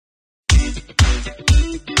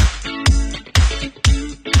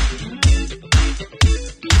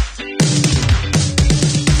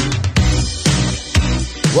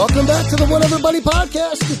Welcome back to the What Everybody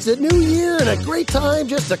podcast. It's a new year and a great time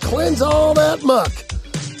just to cleanse all that muck.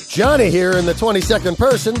 Johnny here in the 22nd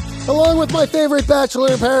person, along with my favorite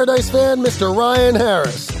Bachelor in Paradise fan, Mr. Ryan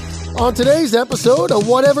Harris. On today's episode of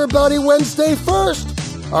What Everybody Wednesday First,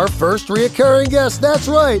 our first reoccurring guest, that's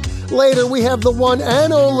right. Later we have the one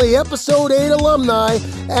and only Episode 8 alumni,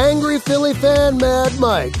 Angry Philly fan Mad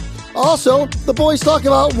Mike. Also, the boys talk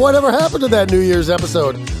about whatever happened to that New Year's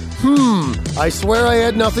episode. I swear I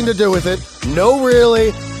had nothing to do with it. No,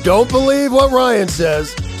 really. Don't believe what Ryan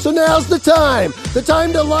says. So now's the time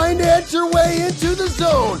to line dance your way into the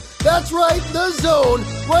zone. That's right, the zone.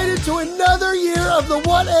 Right into another year of the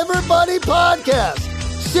What Everybody podcast.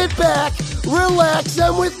 Sit back, relax,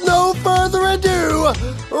 and with no further ado,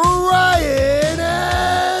 Ryan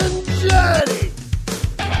and Johnny.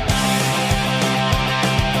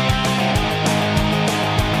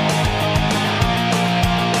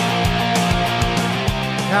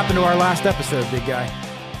 What happened to our last episode, big guy?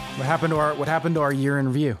 What happened to our year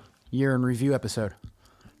in review episode?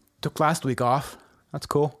 Took last week off. That's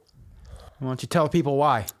cool. Why don't you tell people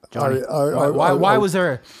why, Johnny? Why was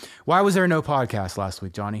there no podcast last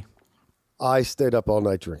week, Johnny? I stayed up all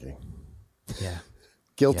night drinking. Yeah.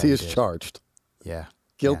 Guilty as charged. Yeah.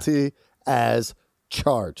 Guilty as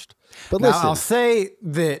charged. But now, listen, I'll say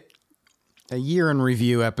that a year in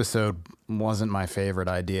review episode wasn't my favorite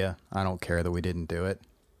idea. I don't care that we didn't do it.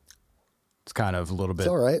 It's kind of a little bit. it's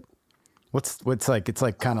all right. It's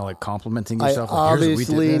like kind of like complimenting I yourself. Like,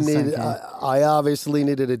 obviously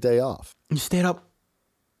needed a day off. You stayed up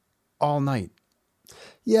all night.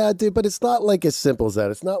 Yeah, dude, but it's not like as simple as that.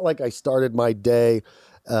 It's not like I started my day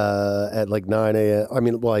at like 9 a.m. I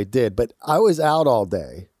mean, well, I did, but I was out all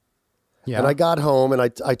day. Yeah. And I got home and I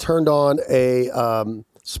turned on a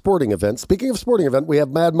sporting event. Speaking of sporting event, we have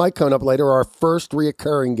Mad Mike coming up later, our first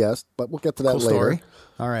reoccurring guest, but we'll get to that Cool later. story.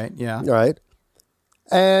 All right, yeah. All right.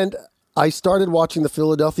 And I started watching the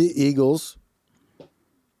Philadelphia Eagles.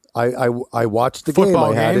 I watched the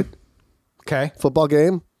Football game. I had game? it. Okay. Football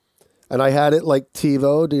game. And I had it like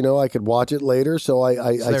TiVo'd, I could watch it later. So I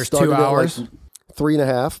there's started 2 hours? at like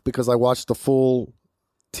 3.5 because I watched the full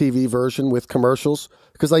TV version with commercials.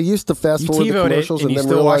 Because I used to fast You forward the TiVo'd it commercials and you then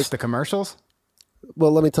still realized, watch the commercials?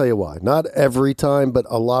 well, let me tell you why. Not every time, but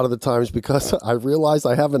a lot of the times because I realized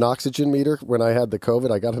I have an oxygen meter. When I had the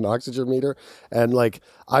COVID, I got an oxygen meter. And like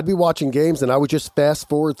I'd be watching games and I would just fast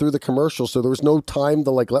forward through the commercials. So there was no time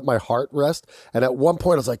to like let my heart rest. And at one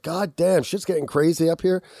point I was like, God damn, shit's getting crazy up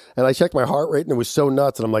here. And I checked my heart rate and it was so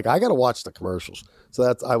nuts. And I'm like, I got to watch the commercials.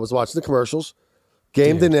 So I was watching the commercials.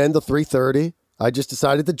 Game didn't end till 3:30. I just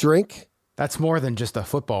decided to drink. That's more than just a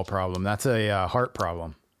football problem. That's a heart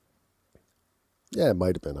problem. Yeah, it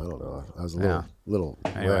might have been. I don't know. I was a little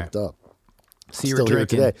Anyway. wrapped up. So you Still were here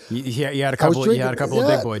drinking. today. You had a couple. You had a couple of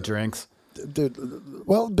big boy drinks. Dude,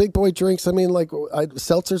 well, big boy drinks. I mean, like,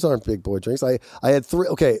 seltzers aren't big boy drinks. I had 3.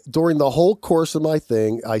 Okay, during the whole course of my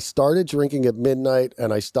thing, I started drinking at midnight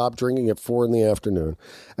and I stopped drinking at 4 in the afternoon.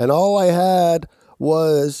 And all I had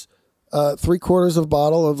was 3/4 of a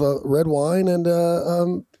bottle of red wine and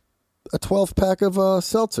a 12 pack of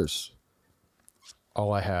seltzers.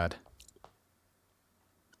 All I had.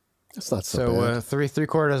 That's not so bad.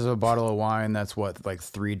 Three-quarters of a bottle of wine. That's what, like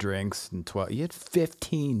 3 drinks and 12. You had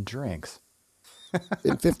 15 drinks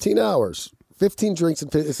In 15 hours. 15 drinks,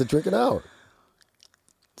 it's a drink an hour.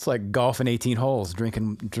 It's like golfing 18 holes,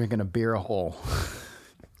 drinking a beer a hole.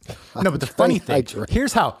 No, but the funny thing,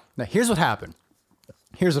 here's what happened.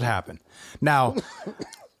 Now,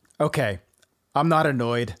 okay, I'm not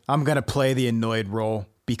annoyed. I'm going to play the annoyed role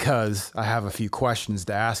because I have a few questions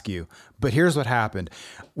to ask you. But here's what happened.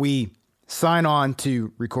 We sign on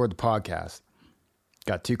to record the podcast.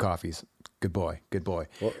 Got 2 coffees. Good boy.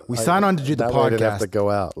 Well, we sign on to do the that way I didn't have podcast. to go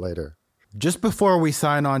out later. Just before we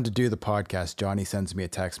sign on to do the podcast, Johnny sends me a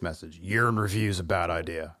text message. Year in review is a bad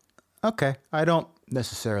idea. Okay, I don't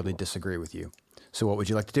necessarily disagree with you. So what would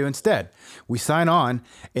you like to do instead? We sign on,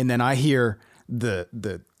 and then I hear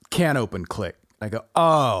the can open click. I go,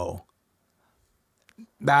 oh,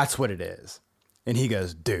 that's what it is. And he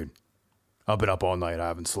goes, dude, I've been up all night. I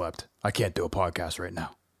haven't slept. I can't do a podcast right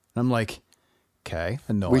now. And I'm like, okay,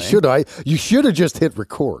 annoying. You should have just hit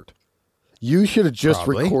record. You should have just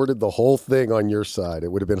Probably. recorded the whole thing on your side.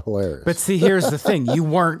 It would have been hilarious. But see, here's the thing. You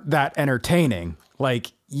weren't that entertaining.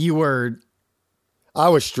 Like, you were... I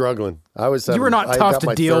was struggling. You were not tough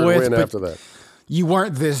to deal with, but after that. you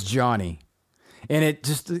weren't this Johnny. And it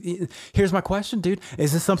just... Here's my question, dude.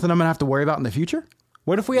 Is this something I'm going to have to worry about in the future?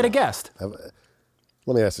 What if we had a guest?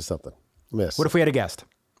 Let me ask you something. Miss. What if we had a guest?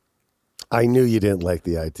 I knew you didn't like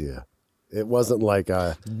the idea. It wasn't like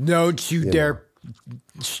Don't you dare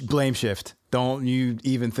blame shift. Don't you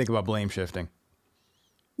even think about blame shifting.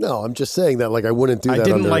 No, I'm just saying that like I wouldn't do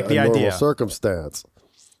that under like the a normal idea. circumstance.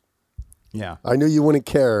 Yeah. I knew you wouldn't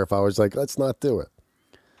care if I was like, let's not do it.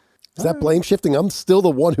 Is that blame shifting? I'm still the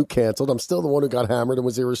one who canceled. I'm still the one who got hammered and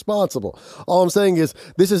was irresponsible. All I'm saying is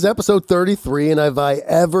this is episode 33, and have I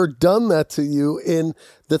ever done that to you in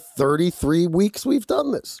the 33 weeks we've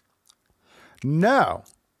done this? No.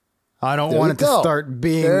 I don't There want you it to go. start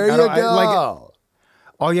being... There you go.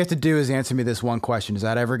 All you have to do is answer me this one question. Is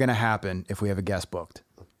that ever going to happen if we have a guest booked?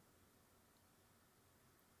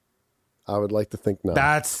 I would like to think no.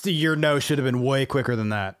 Your no should have been way quicker than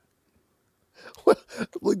that.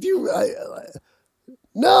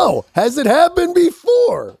 No. Has it happened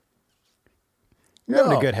before? You're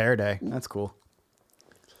having a good hair day. That's cool.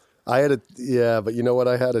 But you know what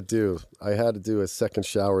I had to do? I had to do a second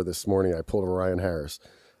shower this morning. I pulled a Ryan Harris.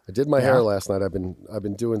 I did my hair last night. I've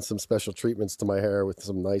been doing some special treatments to my hair with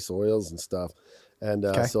some nice oils and stuff. And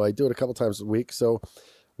so I do it a couple times a week. So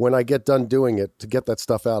when I get done doing it, to get that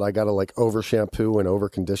stuff out, I got to like over shampoo and over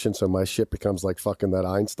condition. So my shit becomes like fucking that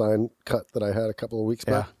Einstein cut that I had a couple of weeks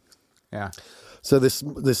back. Yeah. So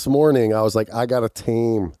this morning I was like, I got to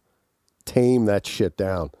tame that shit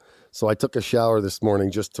down. So I took a shower this morning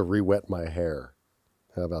just to re-wet my hair.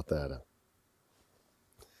 How about that?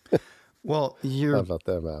 Well, How about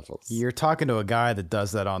them apples? You're talking to a guy that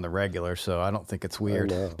does that on the regular, so I don't think it's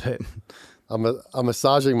weird. But I'm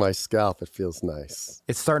massaging my scalp. It feels nice.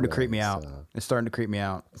 it's starting to creep me out. It's starting to creep me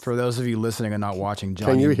out. For those of you listening and not watching, John,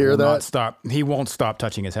 Can you hear that? He won't stop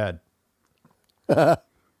touching his head.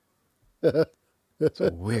 It's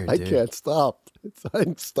weird, I dude. can't stop.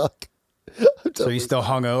 I'm stuck. So you still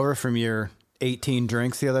hung over from your 18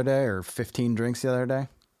 drinks the other day or 15 drinks the other day?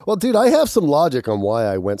 Well, dude, I have some logic on why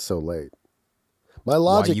I went so late. My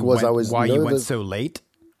logic you was went so late?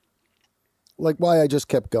 Like why I just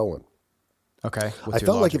kept going. Okay. I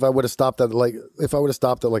felt like if I would have stopped at like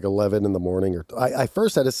 11 in the morning, or I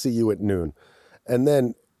first had to see you at noon, and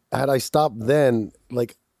then had I stopped then,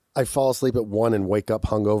 like I fall asleep at 1 and wake up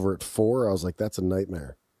hungover at 4. I was like, that's a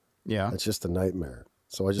nightmare. Yeah. That's just a nightmare.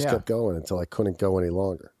 So I just kept going until I couldn't go any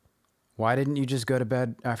longer. Why didn't you just go to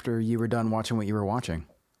bed after you were done watching what you were watching?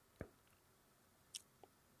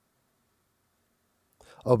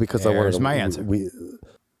 Oh, because I wanted There's to, my answer.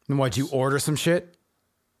 And what'd you order some shit?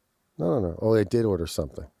 No. Oh, I did order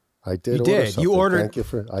something. I did. You did. Something. You ordered. Thank you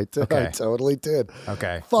for. I did. Okay. I totally did.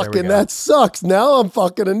 Okay. Fucking that sucks. Now I'm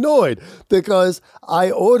fucking annoyed because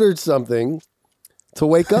I ordered something to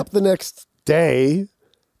wake up the next day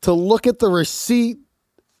to look at the receipt.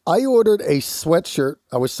 I ordered a sweatshirt.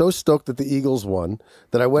 I was so stoked that the Eagles won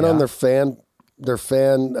that I went on their fan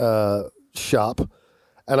shop,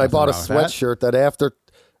 and I bought a sweatshirt that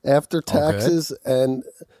after taxes and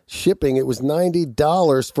shipping, it was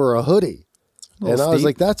 $90 for a hoodie. And I was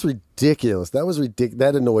like, that's ridiculous. That was ridiculous.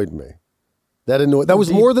 That annoyed me. That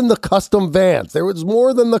was more than the custom Vans. There was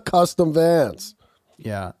more than the custom Vans.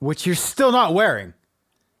 Yeah, which you're still not wearing.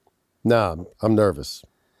 Nah, I'm nervous.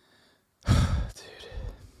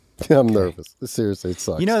 Dude. I'm nervous. Seriously, it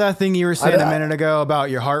sucks. You know that thing you were saying a minute ago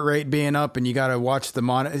about your heart rate being up and you got to watch the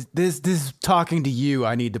monitor? This talking to you,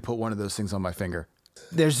 I need to put one of those things on my finger.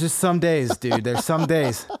 There's just some days, dude. There's some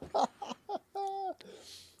days.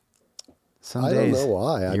 Some days. I don't know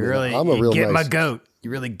why. You get my goat.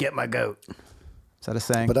 You really get my goat. Is that a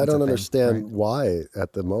saying? But I don't understand why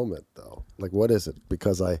at the moment, though. Like, what is it?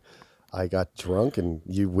 Because I got drunk and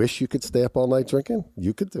you wish you could stay up all night drinking?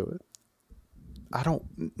 You could do it. I don't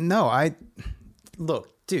know. Look,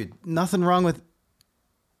 dude, nothing wrong with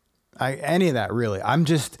any of that, really. I'm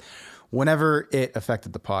just, whenever it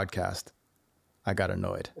affected the podcast, I got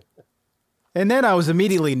annoyed. And then I was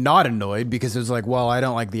immediately not annoyed because it was like, well, I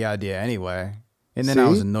don't like the idea anyway. And then I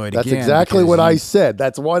was annoyed again. That's exactly what I said.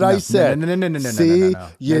 That's what I said. No. See,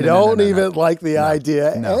 you don't even like the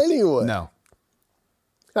idea anyway. No.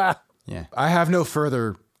 Yeah. I have no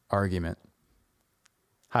further argument.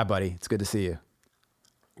 Hi, buddy. It's good to see you.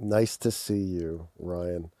 Nice to see you,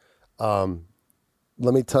 Ryan.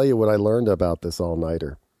 Let me tell you what I learned about this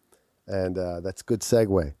all-nighter. And that's good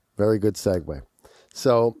segue. Very good segue.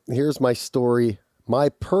 So here's my story, my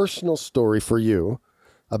personal story for you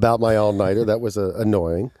about my all-nighter. That was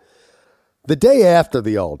annoying. The day after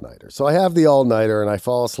the all-nighter. So I have the all-nighter and I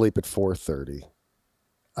fall asleep at 4:30.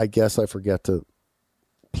 I guess I forget to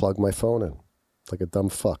plug my phone in like a dumb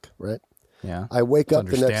fuck, right? Yeah. I wake up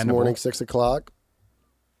the next morning, 6 o'clock.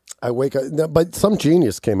 I wake up, but some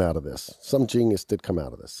genius came out of this. Some genius did come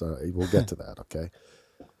out of this. We'll get to that, okay?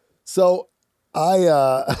 So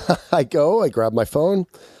I grab my phone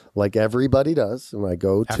like everybody does, and I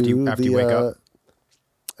go after you wake up.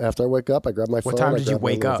 After I wake up, I grab my phone. What time did you grab my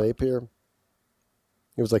wake little up? Vape here.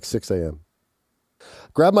 It was like 6 a.m.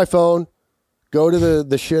 Grab my phone, go to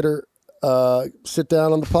the shitter, sit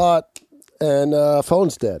down on the pot, and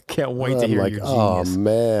phone's dead. Can't wait to I'm hear like, your oh, genius.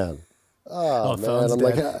 man. Oh, man. Phone's I'm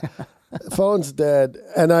dead. like, phone's dead.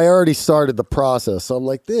 And I already started the process. So I'm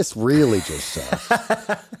like, this really just sucks.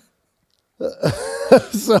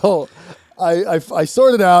 So I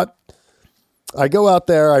sort it out. I go out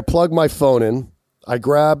there. I plug my phone in. I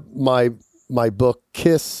grab my book,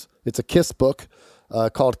 Kiss. It's a Kiss book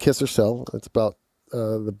called Kiss or Sell. It's about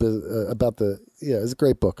it's a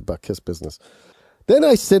great book about Kiss business. Then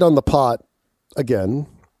I sit on the pot again,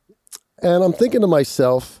 and I'm thinking to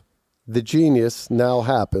myself, the genius now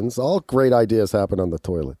happens. All great ideas happen on the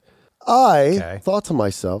toilet. I thought to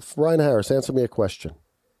myself, Ryan Harris, answer me a question.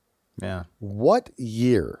 Yeah. What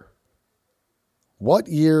year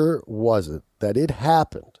was it that it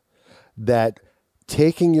happened that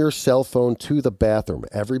taking your cell phone to the bathroom,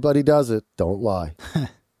 everybody does it, don't lie.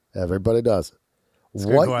 Everybody does it.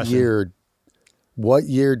 What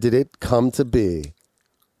year did it come to be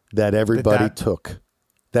that everybody took?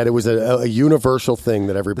 That it was a universal thing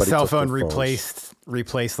that everybody the cell took. phone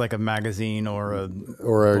replaced like a magazine or a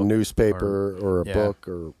book, newspaper or a book,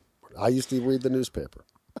 or I used to read the newspaper.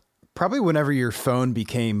 Probably whenever your phone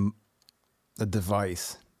became a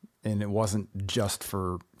device and it wasn't just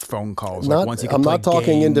for phone calls. Like once you could I'm play not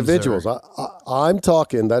talking games individuals. I'm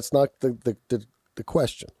talking. That's not the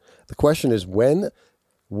question. The question is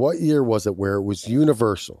what year was it where it was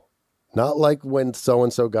universal? Not like when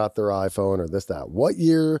so-and-so got their iPhone or this, that. What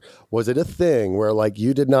year was it a thing where like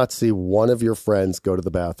you did not see one of your friends go to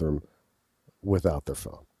the bathroom without their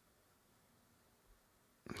phone?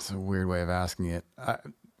 It's a weird way of asking it.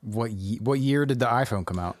 What year did the iPhone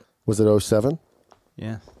come out? Was it 07?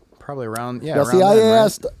 Yeah, probably around. Yeah. Now, around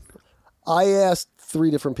see, then, I asked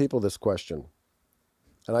 3 different people this question,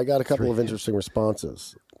 and I got a couple of interesting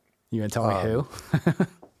responses. You gonna tell me who?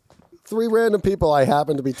 3 random people I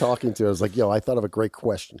happened to be talking to. I was like, yo, I thought of a great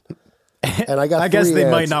question. And I got I guess they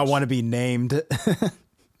answers. might not want to be named.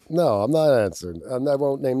 No, I'm not answering. I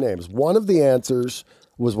won't name names. One of the answers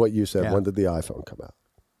was what you said. Yeah. When did the iPhone come out?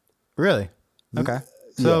 Really? Okay.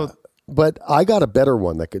 So, yeah. But I got a better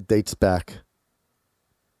one that dates back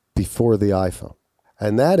before the iPhone.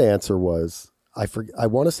 And that answer was, I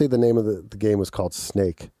want to say the name of the game was called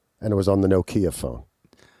Snake, and it was on the Nokia phone.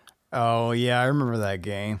 oh yeah, I remember that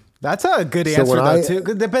game. That's a good answer though too.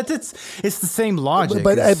 But it's the same logic.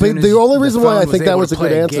 But As soon as the only reason why I phone think that able was to a good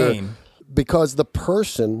play answer, game- because the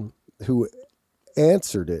person who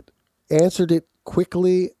answered it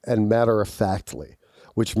quickly and matter-of-factly,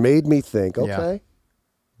 which made me think, okay.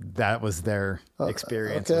 that was their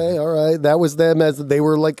experience. Okay, all right. That was them as they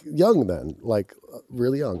were like young then, like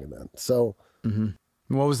really young then. So,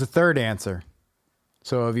 What was the third answer?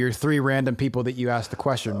 So of your 3 random people that you asked the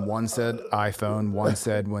question, one said iPhone, one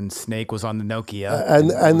said when Snake was on the Nokia,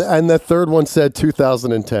 and the third one said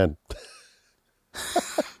 2010.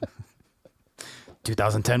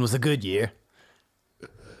 2010 was a good year.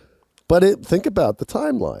 But think about the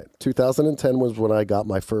timeline. 2010 was when I got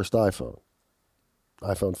my first iPhone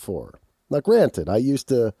 4. Now, granted, I used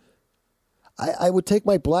to, I would take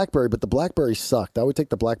my BlackBerry, but the BlackBerry sucked. I would take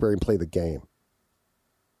the BlackBerry and play the game.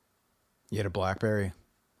 You had a BlackBerry?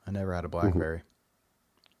 I never had a BlackBerry.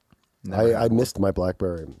 I missed my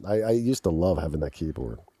BlackBerry. I used to love having that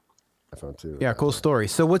keyboard. iPhone 2. Yeah, cool story.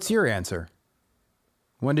 So what's your answer?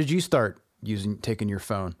 When did you start taking your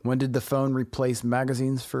phone? When did the phone replace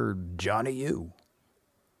magazines for Johnny U?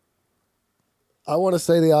 I want to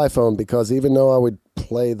say the iPhone because even though I would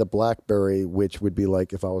play the BlackBerry, which would be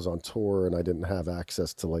like if I was on tour and I didn't have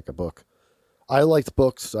access to like a book. I liked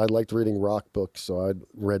books. I liked reading rock books, so I'd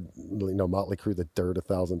read Motley Crue, The Dirt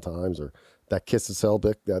 1,000 times, or that Kiss and Sell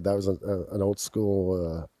book. That was an old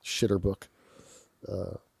school shitter book.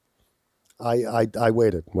 I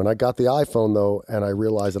waited. When I got the iPhone, though, and I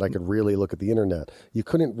realized that I could really look at the internet. You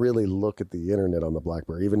couldn't really look at the internet on the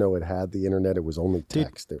BlackBerry. Even though it had the internet, it was only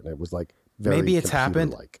text. And it was like very maybe it's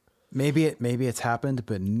happened. computer-like. Maybe it's happened,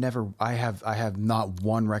 but never. I have not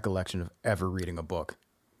one recollection of ever reading a book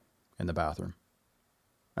in the bathroom.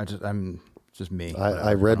 I'm just me.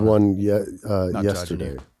 I read one Not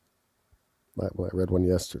yesterday. judging I read one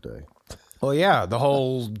yesterday. Well, yeah, the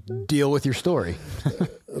whole deal with your story.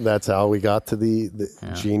 That's how we got to the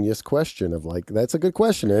genius question of like, that's a good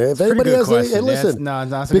question. If Pretty anybody good has question. any, hey, listen, No,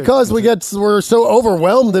 that's a good- because we're so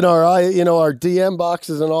overwhelmed in our our DM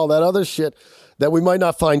boxes and all that other shit that we might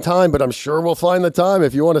not find time, but I'm sure we'll find the time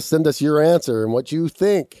if you want to send us your answer and what you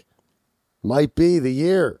think might be the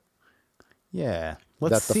year Yeah,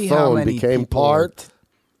 let's that the see phone how many became people part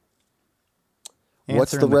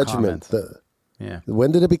What's the regimen? Yeah.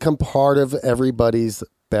 When did it become part of everybody's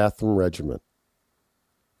bathroom regimen?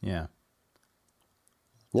 Yeah.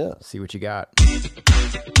 Yeah. See what you got.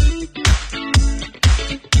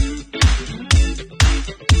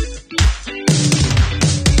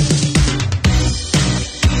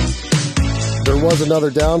 There was another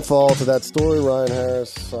downfall to that story, Ryan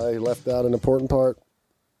Harris. I left out an important part.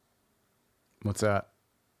 What's that?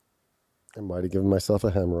 I might have given myself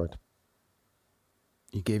a hemorrhoid.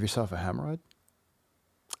 You gave yourself a hemorrhoid?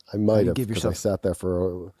 I might have, because I sat there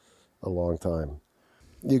for a long time.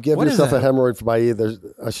 You give yourself a hemorrhoid by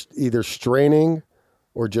either straining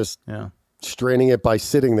or just straining it by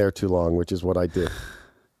sitting there too long, which is what I did.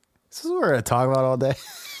 This is what we're going to talk about all day.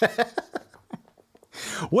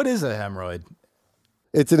 What is a hemorrhoid?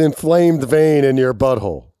 It's an inflamed vein in your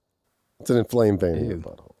butthole. It's an inflamed vein in your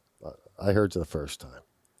butthole. I heard you the first time.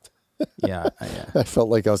 Yeah. I felt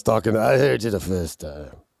like I was talking. I heard you the first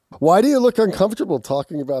time. Why do you look uncomfortable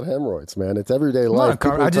talking about hemorrhoids, man? It's everyday life.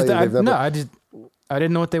 I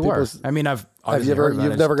didn't know what they were. I mean,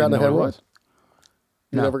 you've never gotten a hemorrhoid?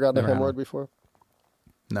 No, never gotten a hemorrhoid before?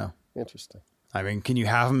 No. Interesting. I mean, can you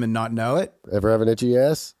have them and not know it? Ever have an itchy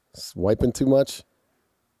ass? Wiping too much?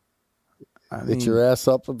 Itch your ass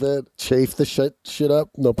up a bit? Chafe the shit up?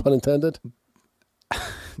 No pun intended.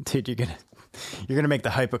 Dude, you're gonna make the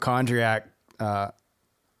hypochondriac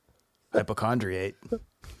hypochondriate.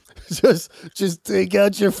 Just take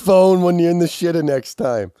out your phone when you're in the shitter next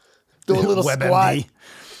time. Do a little squat.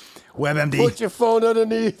 WebMD. Put your phone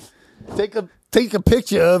underneath. Take a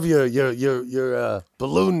picture of your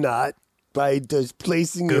balloon knot by just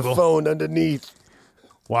placing your phone underneath.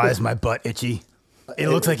 Why is my butt itchy? It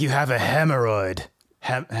looks like you have a hemorrhoid.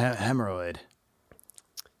 Hemorrhoid.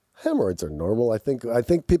 Hemorrhoids are normal. I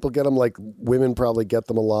think people get them, like women probably get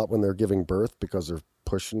them a lot when they're giving birth because they're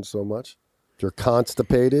pushing so much. If you're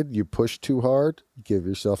constipated, you push too hard, you give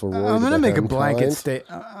yourself a roid. I'm going to make a blanket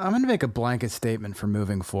I'm going to make a blanket statement for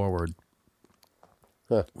moving forward.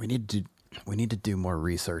 Huh. We need to do more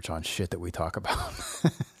research on shit that we talk about.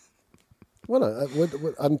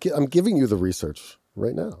 I'm giving you the research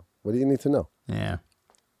right now. What do you need to know? Yeah.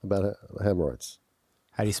 About hemorrhoids.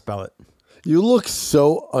 How do you spell it? You look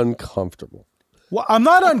so uncomfortable. Well, I'm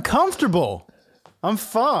not uncomfortable. I'm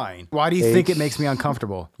fine. Why do you think it makes me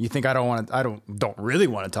uncomfortable? You think I don't really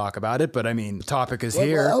want to talk about it, but I mean, the topic is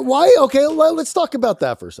here. Why? Okay, let's talk about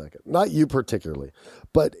that for a second. Not you particularly,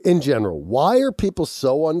 but in general. Why are people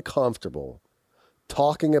so uncomfortable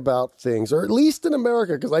talking about things, or at least in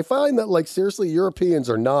America? Because I find that, like, seriously, Europeans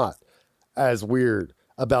are not as weird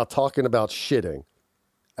about talking about shitting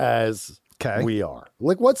as we are.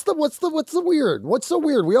 Like, what's the weird? What's so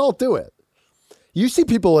weird? We all do it. You see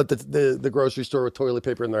people at the grocery store with toilet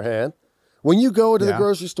paper in their hand. When you go to the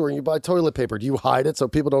grocery store and you buy toilet paper, do you hide it so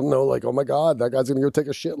people don't know, like, oh my God, that guy's going to go take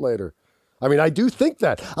a shit later? I mean, I do think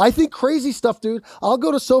that. I think crazy stuff, dude. I'll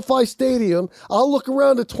go to SoFi Stadium. I'll look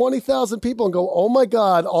around at 20,000 people and go, oh my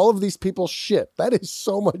God, all of these people shit. That is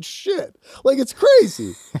so much shit. Like, it's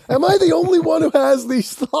crazy. Am I the only one who has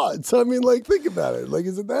these thoughts? I mean, like, think about it. Like,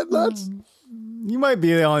 isn't that nuts? You might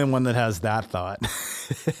be the only one that has that thought.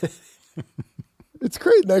 It's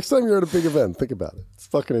great. Next time you're at a big event, think about it. It's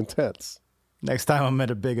fucking intense. Next time I'm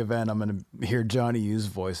at a big event, I'm going to hear Johnny U's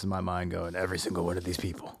voice in my mind going, every single one of these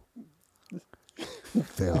people.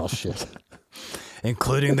 They're all shit.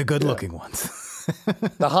 Including the good-looking ones.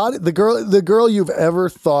 The girl you've ever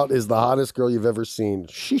thought is the hottest girl you've ever seen,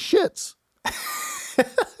 she shits.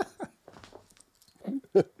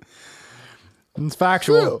 It's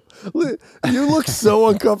factual. True. You look so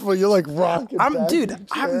uncomfortable. You're like rocking.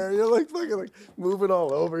 You're like fucking like moving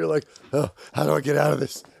all over. You're like, oh, how do I get out of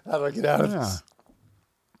this? How do I get out of this?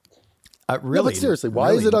 Really? No, but seriously,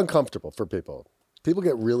 why is it uncomfortable for people? People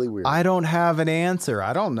get really weird. I don't have an answer.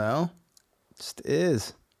 I don't know. It just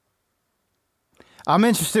is. I'm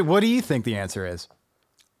interested. What do you think the answer is?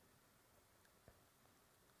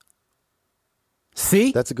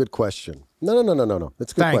 See? That's a good question. No.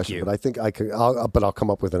 That's a good question. You. But I think I'll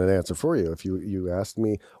come up with an answer for you. If you asked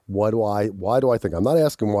me, why do I think? I'm not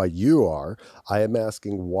asking why you are. I am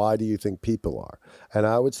asking, why do you think people are? And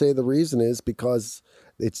I would say the reason is because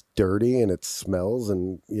it's dirty and it smells,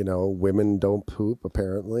 and, you know, women don't poop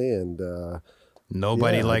apparently. And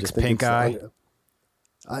nobody likes pink eye.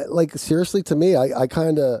 I like, seriously, to me, I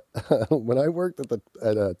kind of, when I worked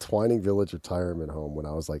at a Twining Village retirement home when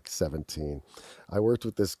I was like 17, I worked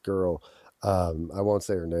with this girl. I won't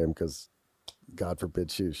say her name because God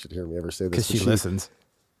forbid she should hear me ever say this. Because she listens.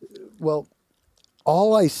 Well,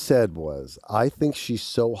 all I said was, I think she's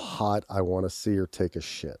so hot, I want to see her take a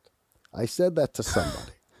shit. I said that to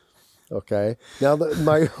somebody. Okay. Now,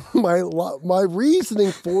 my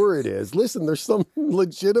reasoning for it is, listen, there's some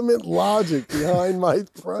legitimate logic behind my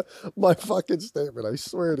fucking statement. I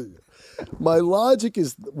swear to you, my logic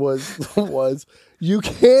was you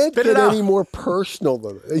can't get any more personal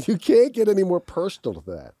than you can't get any more personal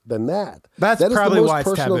than that. That is probably the most why it's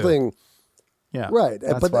personal taboo. thing. Yeah. Right.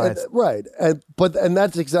 And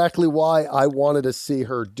that's exactly why I wanted to see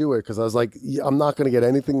her do it, because I was like, I'm not going to get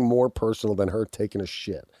anything more personal than her taking a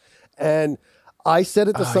shit. And I said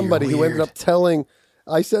it to somebody who ended up telling,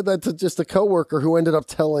 I said that to just a coworker who ended up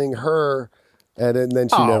telling her, and then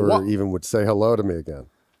she never even would say hello to me again.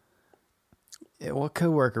 Yeah, what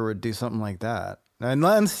coworker would do something like that?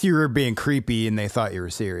 Unless you were being creepy and they thought you were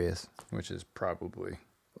serious, which is probably.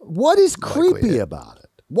 What is creepy about it?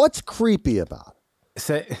 What's creepy about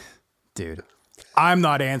it? Dude, I'm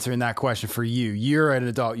not answering that question for you. You're an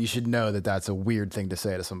adult. You should know that that's a weird thing to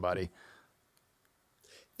say to somebody.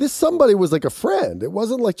 This somebody was like a friend. It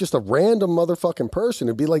wasn't like just a random motherfucking person.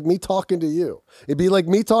 It'd be like me talking to you. It'd be like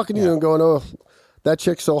me talking to you and going, oh, that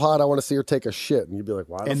chick's so hot, I want to see her take a shit. And you'd be like,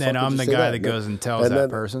 why the fuck And then I'm the guy that goes and tells that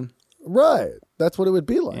person. Right. That's what it would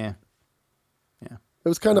be like. Yeah. It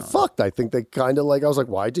was kind of fucked. I think they kind of like, I was like,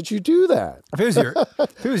 why did you do that? If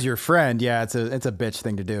it was your friend, yeah, it's a bitch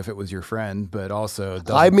thing to do if it was your friend, but also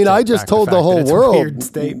I just told the whole world. Weird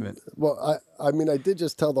statement. Well, I did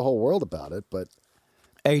just tell the whole world about it, but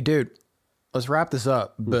hey, dude, let's wrap this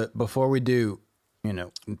up. But before we do,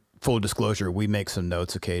 full disclosure, we make some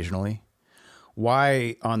notes occasionally.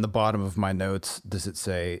 Why on the bottom of my notes does it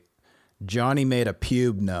say Johnny made a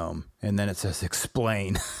pube gnome, and then it says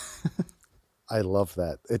explain? I love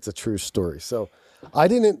that. It's a true story. So I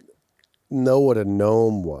didn't know what a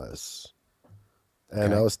gnome was.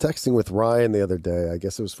 And I was texting with Ryan the other day. I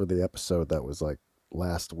guess it was for the episode that was like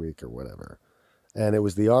last week or whatever. And it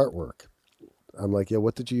was the artwork. I'm like, yeah,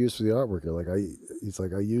 what did you use for the artwork? You're like, he's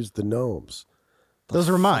like, I used the gnomes. Those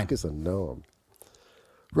were mine. What the fuck is a gnome?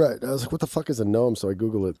 Right. I was like, what the fuck is a gnome? So I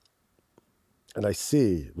Google it and I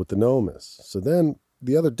see what the gnome is. So then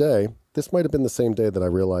the other day, this might have been the same day that I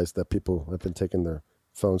realized that people have been taking their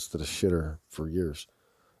phones to the shitter for years.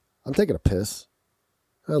 I'm taking a piss.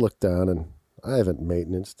 I look down and I haven't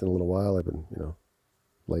maintained in a little while. I've been,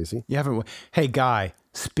 lazy. You haven't. Hey, guy,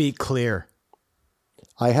 speak clear.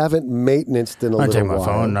 I haven't maintained in a little while. I take my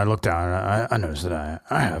phone and I look down and I notice that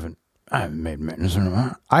I haven't made maintenance in a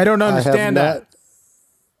while. I don't understand that.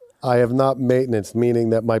 I have not maintenance, meaning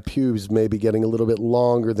that my pubes may be getting a little bit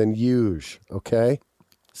longer than usual. Okay.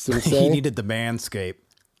 See what I'm saying? He needed the manscape.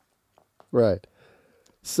 Right.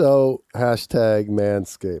 So, hashtag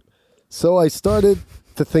manscape. So I started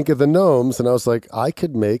to think of the gnomes and I was like, I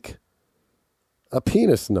could make a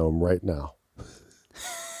penis gnome right now.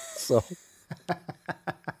 So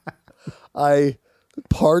I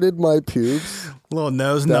parted my pubes. Little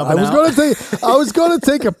nose I nubbing was going to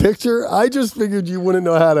take a picture. I just figured you wouldn't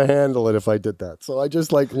know how to handle it if I did that. So I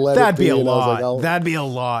just let That'd it be. That'd be a lot. Like, that'd be a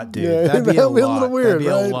lot, dude. Yeah, that'd be a little weird, That'd be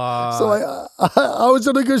right? a lot. So I was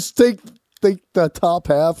going to just take the top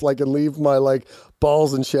half, and leave my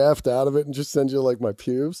balls and shaft out of it and just send you my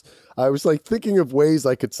pubes. I was thinking of ways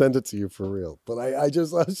I could send it to you for real, but I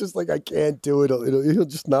was just like, I can't do it. He'll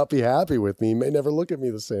just not be happy with me. He may never look at me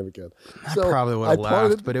the same again. So I probably would have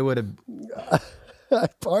laughed, but it would have. I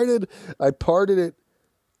parted it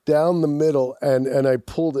down the middle and I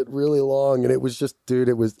pulled it really long, and it was just, dude,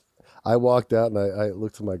 I walked out and I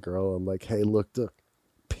looked at my girl. I'm like, hey, look,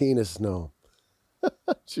 penis gnome.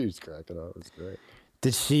 She was cracking up. It was great.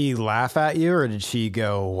 Did she laugh at you or did she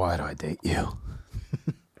go, why do I date you?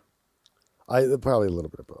 Probably a little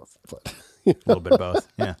bit of both. But, A little bit of both.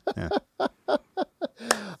 Yeah.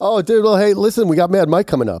 Oh, dude. Well, hey, listen, we got Mad Mike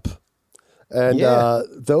coming up. And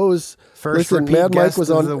those... First listen, repeat Mad Mike guest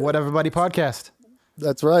was of on the What Everybody podcast.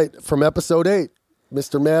 That's right. From episode 8.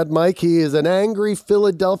 Mr. Mad Mike, he is an angry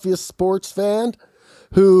Philadelphia sports fan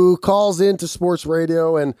who calls into sports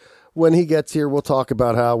radio, and when he gets here, we'll talk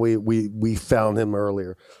about how we found him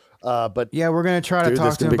earlier. But yeah, we're going to try to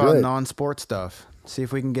talk to him about great. non-sports stuff. See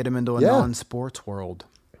if we can get him into a non-sports world.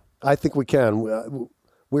 I think we can.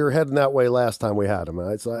 We were heading that way last time we had him.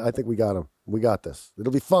 Right? So I think we got him. We got this.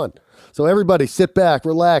 It'll be fun. So everybody sit back,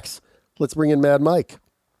 relax. Let's bring in Mad Mike.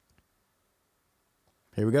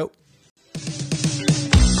 Here we go. The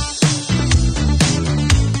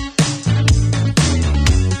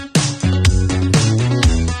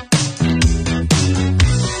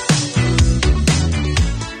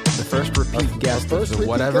first repeat guest of the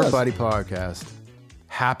What Everybody podcast.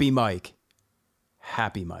 Happy Mike.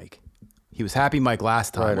 Happy Mike. He was Happy Mike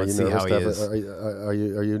last time. Ryan, Let's see how he is. Are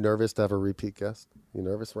you nervous to have a repeat guest? You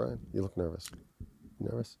nervous, Ryan? You look nervous.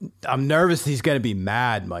 Nervous? I'm nervous he's going to be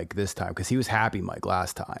mad, Mike, this time because he was happy, Mike,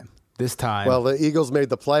 last time. This time, well, the Eagles made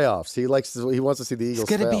the playoffs. He wants to see the Eagles.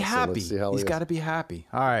 He's going to fail, be happy. So He's got to be happy.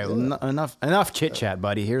 All right, enough chit chat,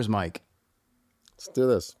 buddy. Here's Mike. Let's do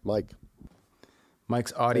this, Mike.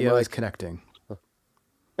 Mike's audio is connecting.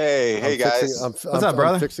 Hey guys. What's up,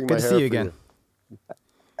 brother? Fixing Good my to hair see you for again.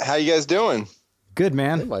 How you guys doing? Good,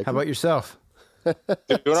 man. Hey, Mike. How about yourself? Doing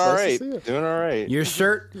all nice right. to see you. Doing all right. Your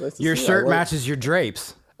shirt, Nice to your see you. shirt I like- matches your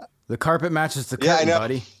drapes. The carpet matches the Yeah, I curtain, know.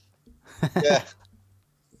 buddy. Yeah.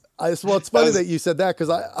 Well, it's funny that you said that because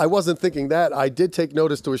I wasn't thinking that. I did take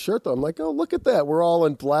notice to his shirt, though. I'm like, oh, look at that. We're all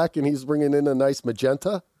in black, and he's bringing in a nice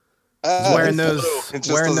magenta. Wearing it's those, blue. It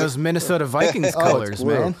just wearing doesn't- those Minnesota Vikings Oh, it's colors,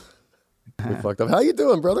 blue. man. We fucked up. How you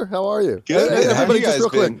doing, brother? How are you? Good. Hey, How everybody, you just guys real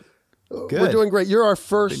quick. been? Good. We're doing great. You're our Been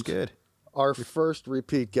first good.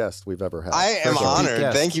 repeat guest we've ever had. I am First repeat honored.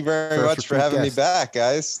 guest. Thank you very First much for repeat having guest. me back,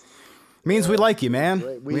 guys. Means we like you, man.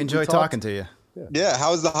 Great. We We enjoy talked- talking to you. Yeah.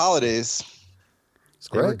 How was the holidays? It's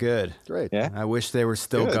They were great. good. Great. Yeah. I wish they were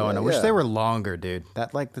still Good, going. I wish yeah. they were longer, dude.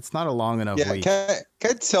 That's not a long enough Yeah. week. Can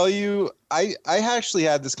I tell you? I actually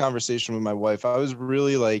had this conversation with my wife. I was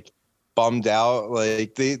really like bummed out.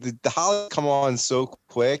 Like the holidays come on so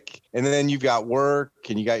quick, and then you've got work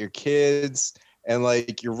and you got your kids, and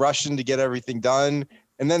like you're rushing to get everything done,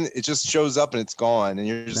 and then it just shows up and it's gone, and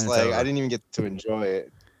you're just Then it's like, over. I didn't even get to enjoy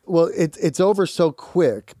it. Well, it's over so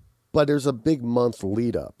quick, but there's a big month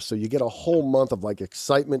lead up. So you get a whole month of like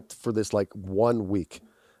excitement for this like 1 week.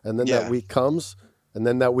 And then that Yeah. week comes, and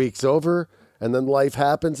then that week's over, and then life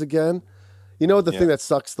happens again. You know, the thing that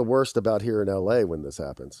sucks the worst about here in LA when this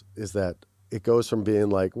happens is that it goes from being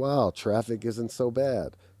like, wow, traffic isn't so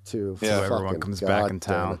bad to Yeah. fucking Everyone comes back in goddamn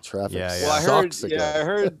town. it, traffic Yeah, yeah. Well, I heard, sucks again. I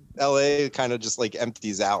heard LA kind of just like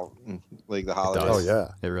empties out like the holidays. Oh, yeah.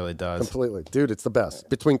 It really does. Completely. Dude, it's the best.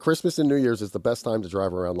 Between Christmas and New Year's is the best time to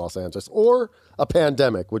drive around Los Angeles, or a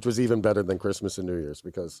pandemic, which was even better than Christmas and New Year's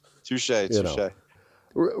because Touche. know.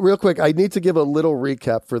 Real quick, I need to give a little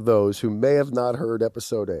recap for those who may have not heard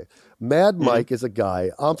episode 8. Mad Mike is a guy.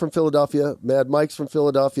 I'm from Philadelphia. Mad Mike's from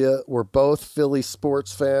Philadelphia. We're both Philly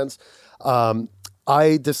sports fans.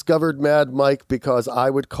 I discovered Mad Mike because I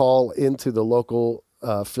would call into the local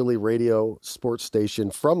Philly radio sports station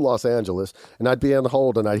from Los Angeles, and I'd be on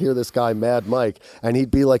hold, and I'd hear this guy, Mad Mike, and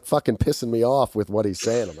he'd be like fucking pissing me off with what he's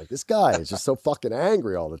saying. I'm like, this guy is just so fucking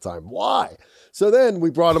angry all the time. Why? So then we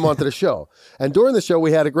brought him onto the show, and during the show,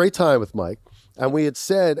 we had a great time with Mike, and we had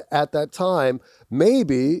said at that time,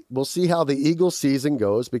 maybe we'll see how the Eagles season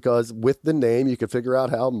goes, because with the name, you can figure out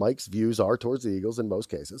how Mike's views are towards the Eagles in most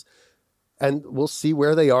cases. And we'll see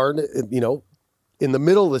where they are, you know, in the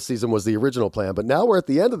middle of the season was the original plan. But now we're at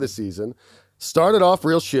the end of the season, started off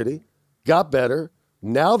real shitty, got better.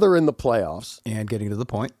 Now they're in the playoffs. And getting to the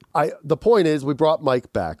point. The point is we brought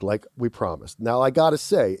Mike back like we promised. Now I got to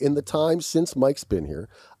say, in the time since Mike's been here,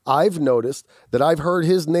 I've noticed that I've heard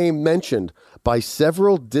his name mentioned by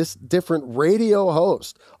several different radio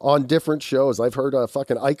hosts on different shows. I've heard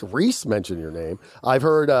fucking Ike Reese mention your name. I've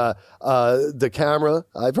heard the camera.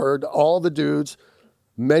 I've heard all the dudes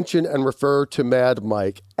mention and refer to Mad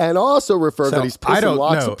Mike, and also refer that he's pissing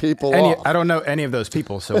lots of people off. I don't know any of those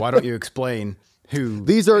people, so why don't you explain who?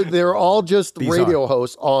 They're all just These radio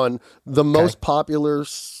hosts on the most popular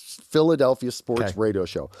Philadelphia sports radio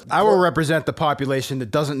show. I will represent the population that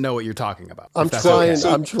doesn't know what you're talking about. I'm if that's trying. okay.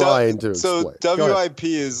 I'm trying to So explain. Go ahead. WIP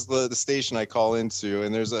is the station I call into,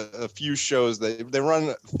 and there's a few shows that they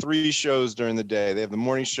run 3 shows during the day. They have the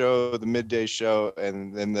morning show, the midday show,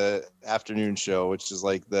 and then the afternoon show, which is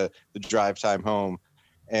like the drive time home.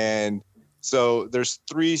 And so there's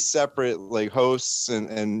 3 separate like hosts,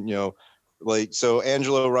 and you know, like so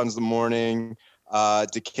Angelo runs the morning.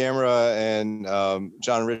 DeCamera and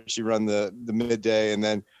John Ritchie run the midday, and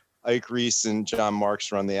then Ike Reese and John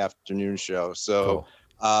Marks run the afternoon show. So,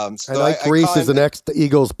 And Ike Reese is an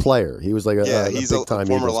ex-Eagles player. He was like he's big time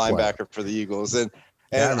former Eagles linebacker player. for the Eagles, and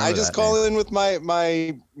Yeah, I just call in with my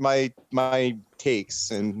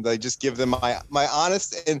takes, and I just give them my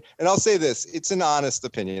honest and I'll say this: it's an honest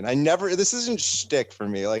opinion. This isn't shtick for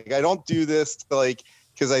me. Like I don't do this to like.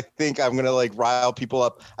 Because I think I'm gonna like rile people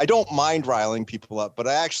up. I don't mind riling people up, but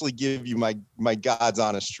I actually give you my God's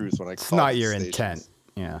honest truth when I call. It's not these your stations. intent.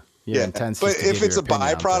 Yeah. Your intent's but just to if give it's your a opinion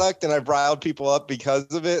out there. byproduct and I've riled people up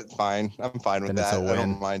because of it, fine. I'm fine with Then it's that. a I win.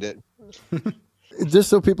 don't mind it. Just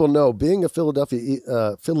so people know, being a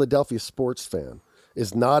Philadelphia sports fan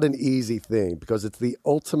is not an easy thing because it's the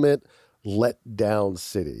ultimate let down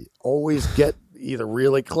city. Always get either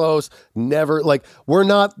really close, never like we're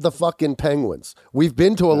not the fucking Penguins. We've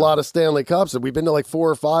been to a lot of Stanley Cups and we've been to like 4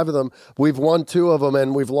 or 5 of them. We've won 2 of them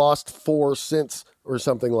and we've lost 4 since or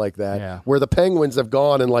something like that, Yeah. where the Penguins have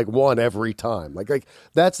gone and like won every time. Like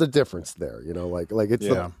that's the difference there, you know, like it's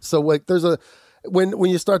so like there's a when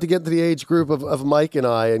you start to get to the age group of Mike and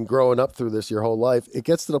I and growing up through this your whole life, it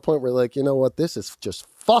gets to the point where like, you know what, this is just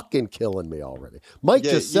fucking killing me already. Mike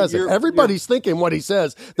just says it. Everybody's thinking what he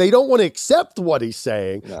says. They don't want to accept what he's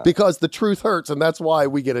saying because the truth hurts, and that's why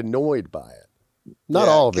we get annoyed by it. Not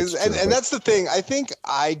all of it. And that's the thing. I think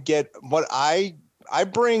I get what I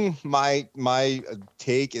bring my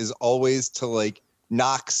take is always to like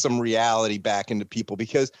knock some reality back into people,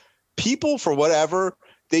 because people, for whatever,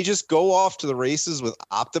 they just go off to the races with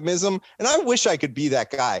optimism. And I wish I could be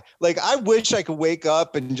that guy. Like, I wish I could wake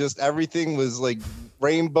up and just everything was like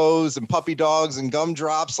rainbows and puppy dogs and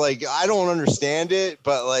gumdrops. Like, I don't understand it,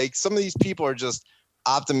 but like some of these people are just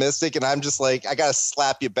optimistic. And I'm just like, I got to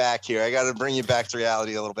slap you back here. I got to bring you back to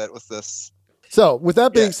reality a little bit with this. So with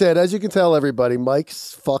that being said, as you can tell, everybody,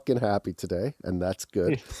 Mike's fucking happy today, and that's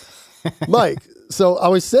good. Mike, so I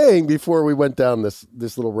was saying before we went down this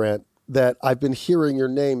little rant that I've been hearing your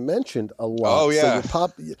name mentioned a lot. Oh, yeah.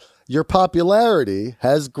 So your popularity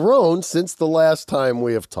has grown since the last time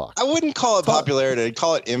we have talked. I wouldn't call it popularity. I'd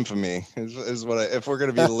call it infamy is what if we're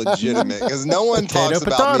going to be legitimate, because no one talks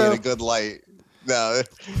about me in a good light. No,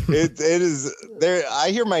 it is there. I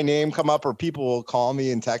hear my name come up, or people will call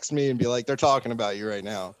me and text me and be like, they're talking about you right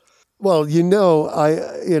now. Well,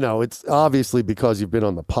 it's obviously because you've been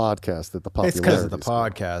on the podcast that the popularity. It's because of the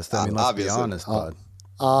podcast. I mean, let's be honest, bud.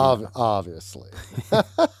 Obviously.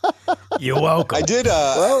 You're welcome. I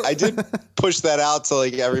did push that out to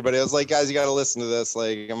like everybody. I was like, guys, you got to listen to this.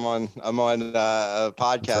 Like, I'm on a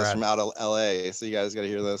podcast from out of LA, so you guys got to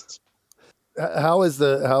hear this. How is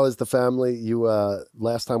the family? You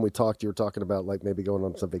last time we talked, you were talking about like maybe going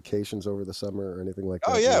on some vacations over the summer or anything like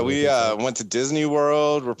that. Oh yeah, we went to Disney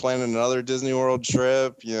World. We're planning another Disney World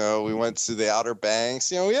trip. You know, we went to the Outer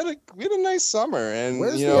Banks. You know, we had a nice summer. And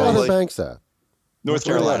where's the Outer Banks at? North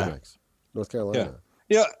Carolina. North Carolina.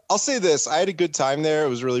 Yeah, I'll say this. I had a good time there. It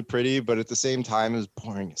was really pretty, but at the same time, it was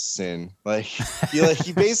boring as sin. Like,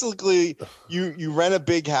 you basically you rent a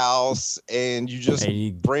big house and you just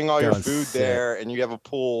bring all your food there, and you have a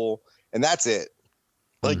pool, and that's it.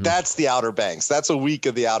 Like, that's the Outer Banks. That's a week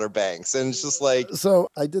of the Outer Banks, and it's just like. So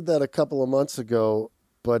I did that a couple of months ago,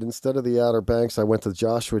 but instead of the Outer Banks, I went to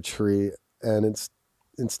Joshua Tree, and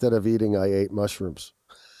instead of eating, I ate mushrooms.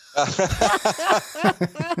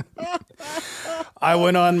 I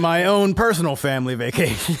went on my own personal family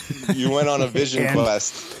vacation. You went on a vision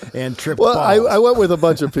quest and trip. Well, I went with a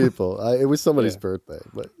bunch of people. It was somebody's birthday,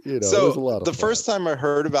 but it was a lot of fun. First time I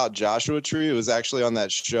heard about Joshua Tree, it was actually on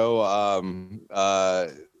that show.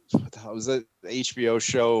 What the hell was it? The HBO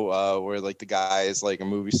show where like the guy is like a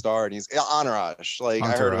movie star and he's Entourage. Like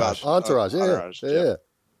I heard about Entourage. Yeah.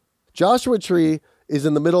 Joshua Tree is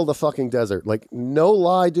in the middle of the fucking desert. Like, no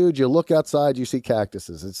lie, dude. You look outside, you see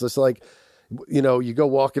cactuses. It's just like, you know, you go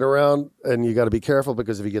walking around and you got to be careful,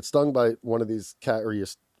 because if you get stung by one of these or you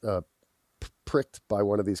pricked by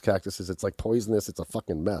one of these cactuses, it's like poisonous. It's a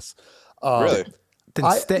fucking mess. Really?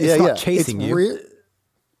 It's not chasing you.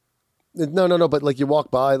 No. But like you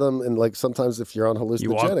walk by them, and like sometimes if you're on hallucinogenics,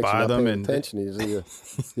 you're not paying attention.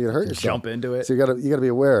 You hurt yourself. Jump into it. So you gotta be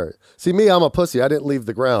aware. See, me, I'm a pussy. I didn't leave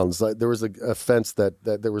the grounds. Like, there was a fence that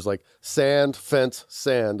there was like sand, fence,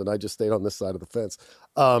 sand, and I just stayed on this side of the fence.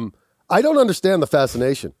 I don't understand the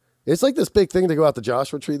fascination. It's like this big thing to go out to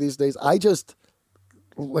Joshua Tree these days. I just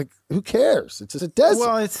like, who cares? It's just a desert.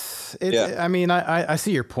 Well, I mean, I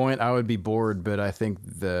see your point. I would be bored, but I think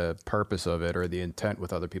the purpose of it, or the intent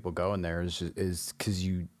with other people going there, is because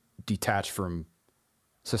you detach from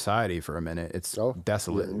society for a minute. It's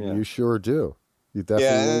desolate. Yeah. You sure do. You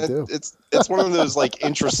definitely do. It's one of those like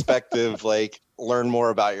introspective, like learn more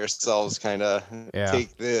about yourselves kind of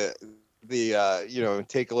take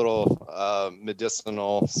take a little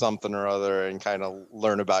medicinal something or other and kind of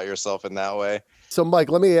learn about yourself in that way. So, Mike,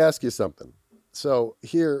 let me ask you something. So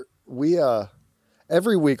here we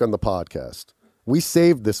every week on the podcast, we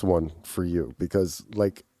saved this one for you because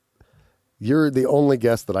like you're the only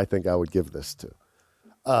guest that I think I would give this to.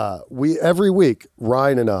 Every week,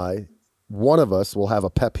 Ryan and I, one of us will have a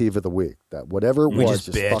pet peeve of the week that whatever it was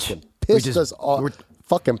just fucking pissed us off.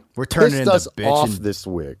 We're turning us off this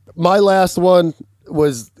week. My last one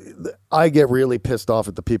was I get really pissed off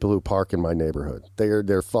at the people who park in my neighborhood.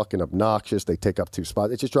 They're fucking obnoxious. They take up 2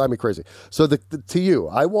 spots. It just drives me crazy. So to you,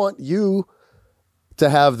 I want you to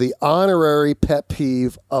have the honorary pet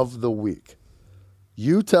peeve of the week.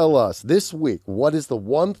 You tell us this week, what is the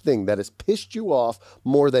one thing that has pissed you off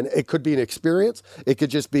more than, it could be an experience, it could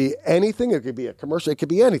just be anything, it could be a commercial, it could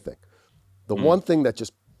be anything. The one thing that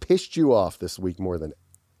just pissed you off this week more than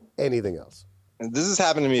anything else? And this has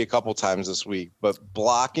happened to me a couple times this week, but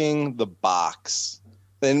blocking the box.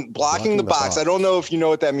 Then blocking the box. I don't know if you know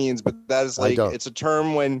what that means, but that is like, it's a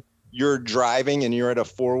term when you're driving and you're at a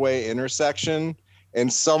four-way intersection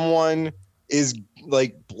and someone is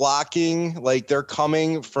like blocking, like they're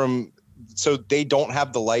coming from, so they don't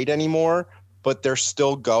have the light anymore, but they're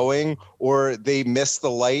still going, or they miss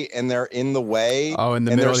the light and they're in the way. Oh, in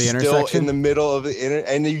the middle of the intersection? Still in the middle of the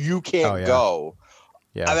and you can't go.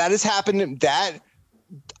 Yeah. That has happened. That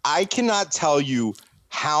I cannot tell you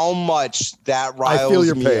how much that riles I feel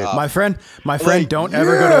your me pain. up. My friend, like, don't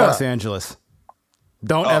ever go to Los Angeles.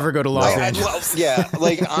 Don't ever go to Los Angeles.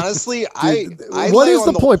 Like honestly, Dude, I what lay is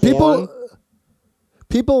on the point? horn.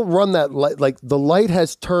 People run that light, like the light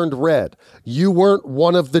has turned red. You weren't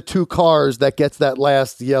one of the two cars that gets that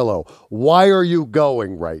last yellow. Why are you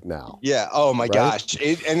going right now? Yeah. Oh my gosh.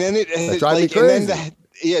 And then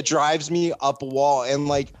it drives me up a wall. And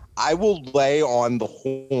like I will lay on the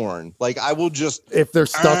horn. Like I will just, if they're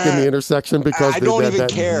stuck in the intersection because I don't even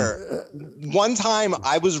care. One time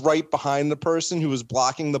I was right behind the person who was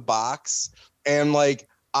blocking the box, and like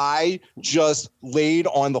I just laid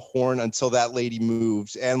on the horn until that lady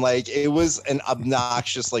moved, and like it was an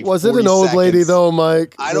obnoxious like. Was it an old lady though,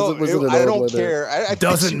 Mike? I don't care. I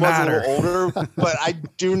Doesn't think she matter. was a little older, but I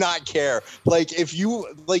do not care. Like if you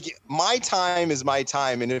like, my time is my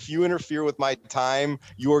time, and if you interfere with my time,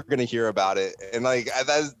 you are gonna hear about it. And like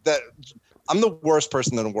that. I'm the worst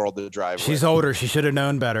person in the world to drive. She's older. She should have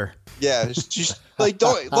known better. Yeah, she's like,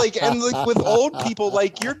 don't like, and like with old people,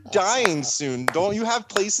 like you're dying soon. Don't you have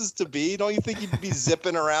places to be? Don't you think you'd be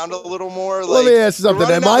zipping around a little more? Let me ask you something.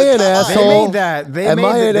 Am I an asshole?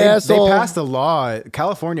 They passed a law.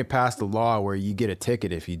 California passed a law where you get a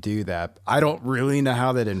ticket if you do that. I don't really know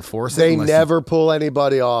how they'd enforce it. They never pull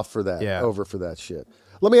anybody off for that. Over for that shit.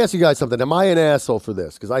 Let me ask you guys something. Am I an asshole for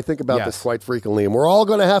this? Because I think about this quite frequently, and we're all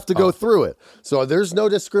going to have to go through it. So there's no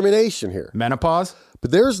discrimination here. Menopause?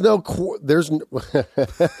 But there's no question.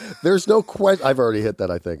 I've already hit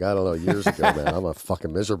that, I think. I don't know, years ago, man. I'm a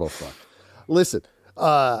fucking miserable fuck. Listen,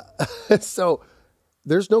 so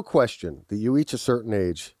there's no question that you reach a certain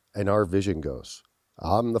age and our vision goes.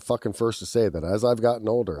 I'm the fucking first to say that as I've gotten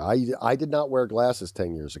older, I did not wear glasses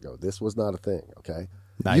 10 years ago. This was not a thing, okay?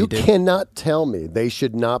 You cannot tell me they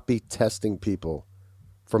should not be testing people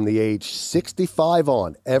from the age 65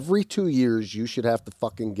 on. Every 2 years, you should have to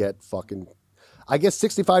fucking get fucking, I guess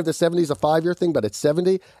 65 to 70 is a 5-year thing, but at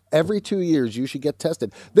 70, every 2 years, you should get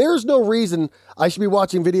tested. There's no reason I should be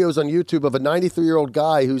watching videos on YouTube of a 93-year-old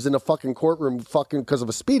guy who's in a fucking courtroom fucking because of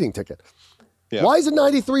a speeding ticket. Yeah. Why is a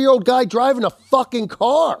 93-year-old guy driving a fucking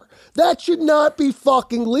car? That should not be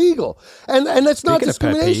fucking legal. And that's not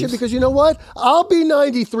discrimination, because you know what? I'll be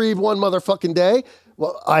 93 one motherfucking day.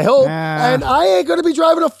 Well, I hope. And I ain't going to be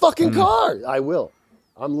driving a fucking car. I will.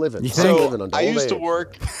 I'm living. I used to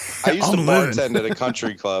bartend at a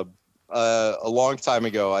country club a long time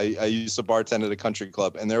ago. I used to bartend at a country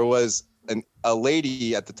club, and there was a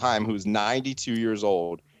lady at the time who was 92 years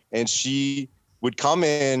old, and she would come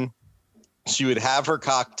in. She would have her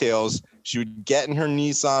cocktails. She would get in her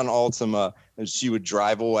Nissan Altima and she would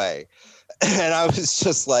drive away. And I was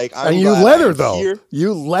just like, you let her though.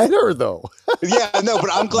 You let her though. Yeah, no, but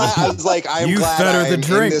I'm glad. I was like, I'm glad I'm in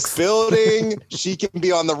this building. She can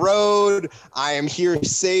be on the road. I am here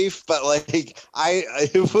safe. But like,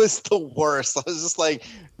 it was the worst. I was just like,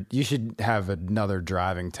 you should have another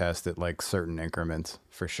driving test at like certain increments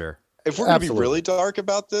for sure. If we're going to be really dark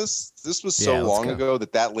about this was so long ago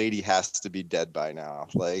that lady has to be dead by now.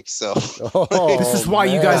 Like, so. This is why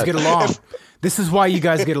you guys get along. This is why you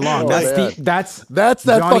guys get along. That's that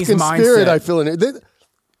Johnny's fucking mindset. Spirit I feel in it.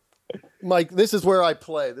 Mike, this is where I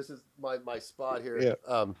play. This is my spot here.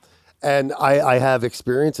 Yeah. And I have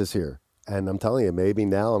experiences here. And I'm telling you, maybe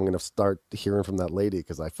now I'm going to start hearing from that lady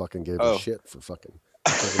because I fucking gave her shit for fucking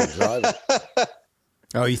driving.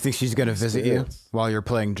 Oh, you think she's gonna visit you while you're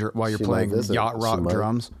playing yacht rock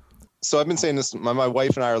drums? So I've been saying this. My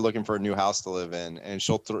wife and I are looking for a new house to live in, and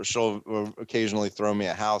she'll occasionally throw me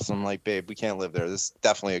a house. And I'm like, babe, we can't live there. There's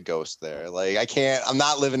definitely a ghost there. Like, I can't. I'm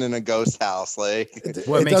not living in a ghost house. Like, it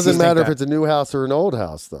doesn't matter if it's a new house or an old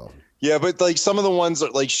house, though. Yeah, but like some of the ones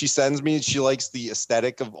that like she sends me, she likes the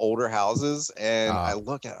aesthetic of older houses, and I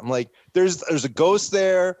look at it, I'm like, there's a ghost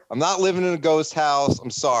there. I'm not living in a ghost house. I'm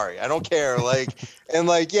sorry, I don't care. Like, and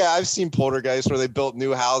like, yeah, I've seen poltergeists where they built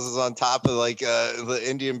new houses on top of like the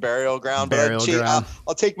Indian burial ground.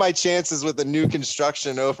 I'll take my chances with a new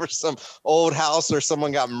construction over some old house where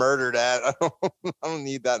someone got murdered at. I don't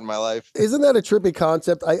need that in my life. Isn't that a trippy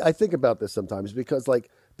concept? I think about this sometimes because like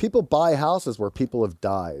people buy houses where people have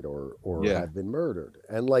died or Yeah. have been murdered,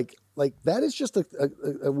 and like that is just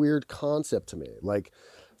a weird concept to me. Like,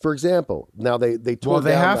 for example, now they tore Well,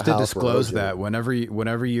 they down have the to house where disclose OJ that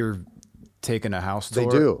whenever you're taking a house They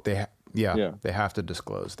tour. do. They have to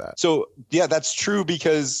disclose that. So yeah, that's true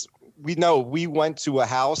because we know we went to a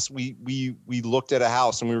house. We looked at a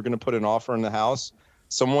house and we were going to put an offer in the house.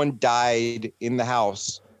 Someone died in the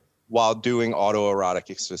house while doing autoerotic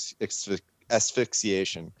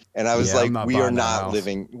asphyxiation, and I was Yeah, like, I'm not we buying are that not house.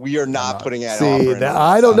 living. We are not putting an See, offer in. that, on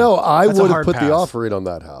I that don't house. know. I That's a would have hard put the pass. offer in on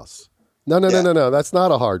that house. No. Yeah. That's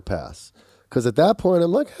not a hard pass. Because at that point,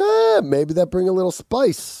 I'm like, maybe that bring a little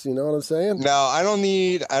spice. You know what I'm saying? No, I don't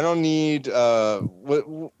need.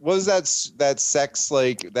 What was that sex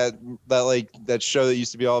like that show that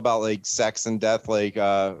used to be all about like sex and death? Like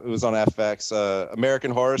it was on FX,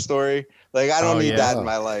 American Horror Story. Like I don't need that in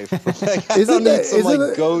my life. Like, I don't need some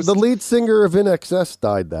like ghost. The lead singer of INXS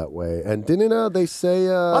died that way, and didn't they say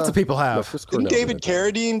Lots of people have. Chris Didn't Cornell David did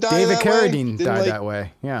that. Carradine die? David that way? Carradine Didn't, died like- that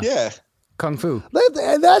way. Yeah. Yeah, Kung Fu.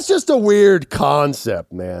 And that's just a weird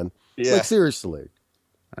concept, man. Yeah. Like seriously,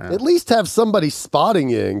 at least have somebody spotting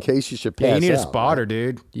you in case you should pass Yeah, you need a out, spotter, right?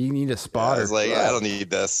 dude. You need a I spotter. was like, I don't need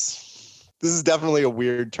this. This is definitely a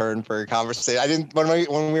weird turn for a conversation. I didn't when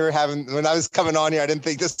I was coming on here. I didn't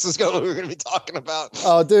think this was what we were going to be talking about.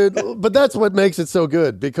 Oh, dude, but that's what makes it so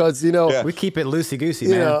good because Yeah. We keep it loosey goosey,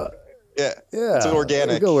 you man. know, Yeah, yeah, it's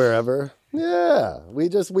organic. We go wherever. Yeah, we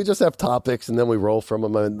just have topics and then we roll from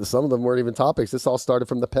them. And some of them weren't even topics. This all started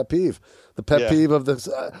from the pet peeve. The pet peeve of this.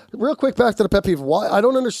 Real quick, back to the pet peeve. Why I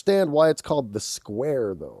don't understand why it's called the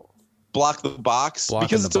square though. Block the box Blocking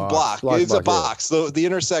because the it's a box. block. It's a Block, box. The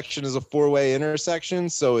intersection is a four-way intersection,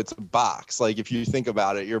 so it's a box. Like if you think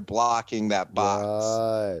about it, you're blocking that box.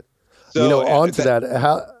 Right. So on to that.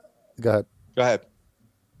 How? Go ahead. Go ahead.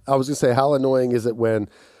 I was gonna say, how annoying is it when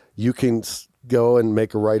you can go and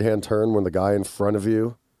make a right-hand turn when the guy in front of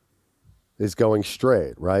you is going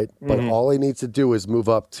straight, right? But all he needs to do is move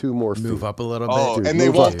up 2 more feet. Move up a little Oh, bit. and they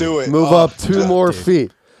move won't up. do it. Move Oh, up 2 more dude.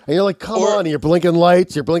 feet. And you're like, come Or- on. You're blinking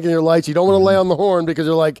lights. You're blinking your lights. You don't want to lay on the horn because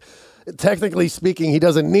you're like, technically speaking, he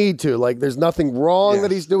doesn't need to. Like, there's nothing wrong Yeah.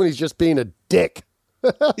 that he's doing. He's just being a dick. Yeah,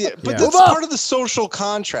 but Yeah. that's Move up. part of the social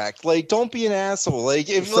contract. Like, don't be an asshole. Like,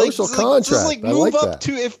 if Social just contract. like I move like up that.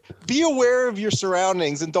 to be aware of your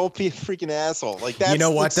surroundings and don't be a freaking asshole. Like that's know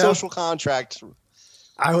what, the though? social contract.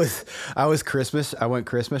 I went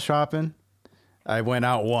Christmas shopping. I went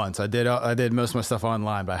out once. I did most of my stuff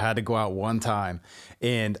online, but I had to go out one time.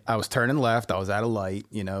 And I was turning left. I was at a light.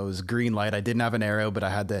 You know, it was a green light. I didn't have an arrow, but I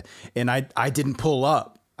had to. And I didn't pull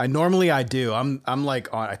up. I normally do. I'm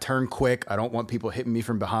like I turn quick. I don't want people hitting me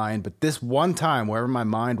from behind. But this one time, wherever my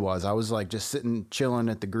mind was, I was like just sitting chilling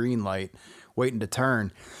at the green light, waiting to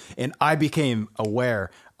turn. And I became aware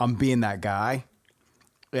I'm being that guy.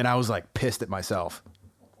 And I was like pissed at myself.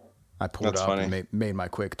 I pulled That's up funny. and made my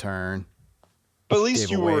quick turn. But at least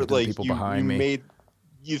Gave you a wave were to the like people you behind me.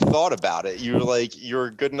 you thought about it. You were like you're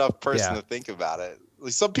a good enough person Yeah. to think about it.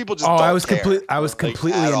 Like some people just Oh, don't I was care,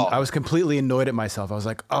 completely at all. I was completely annoyed at myself. I was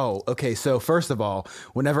like, "Oh, okay, so first of all,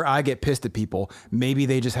 whenever I get pissed at people, maybe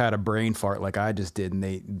they just had a brain fart like I just did and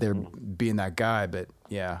they're being that guy." But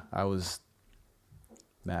yeah, I was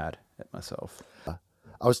mad at myself.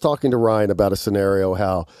 I was talking to Ryan about a scenario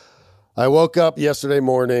how I woke up yesterday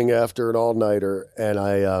morning after an all-nighter and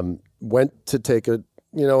I went to take a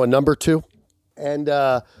number 2 and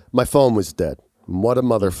my phone was dead. What a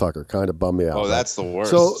motherfucker. Kind of bummed me out. Oh, right? that's the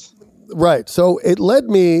worst. So, right. So it led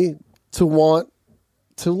me to want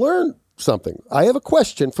to learn something. I have a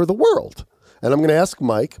question for the world and I'm going to ask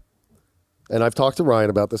Mike, and I've talked to Ryan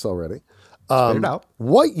about this already. Spit it out.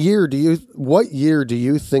 What year do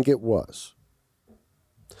you think it was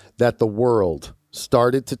that the world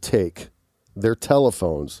started to take their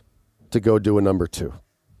telephones to go do a number 2?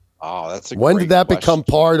 Oh, that's a When great did that question. become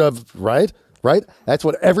part of, right? That's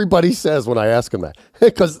what everybody says when I ask them that.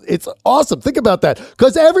 Because it's awesome. Think about that.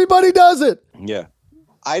 Because everybody does it. Yeah.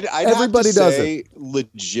 I'd Everybody have to does say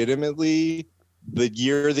legitimately the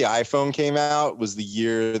year the iPhone came out was the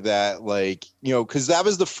year that because that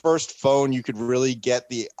was the first phone you could really get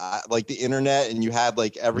the internet and you had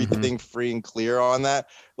like everything free and clear on that.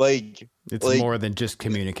 Like It's like, more than just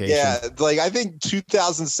communication. yeah, like I think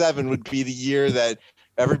 2007 would be the year that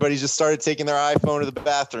everybody just started taking their iPhone to the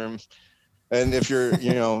bathroom. And if you're,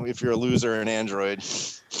 if you're a loser in Android,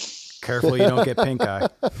 Careful you don't get pink eye.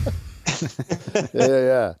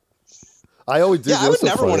 Yeah. I always do. Yeah, I would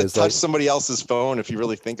never want to touch like, somebody else's phone if you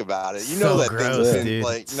really think about it. You So know that gross, thing's dude.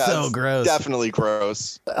 like So gross. definitely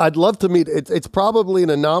gross. I'd love to meet. It's probably an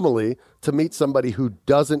anomaly to meet somebody who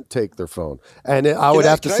doesn't take their phone, and I would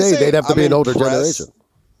have to say they'd have to be an older generation.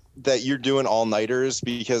 That you're doing all-nighters,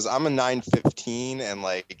 because I'm a 9:15 and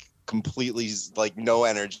like completely like no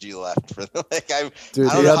energy left for like I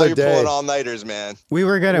don't know how you're pulling all-nighters, man. We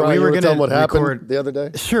were gonna tell him what happened record the other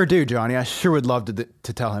day. Sure do, Johnny. I sure would love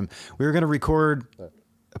to tell him. We were gonna record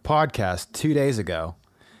a podcast 2 days ago,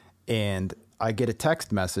 and I get a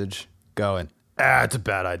text message going, it's a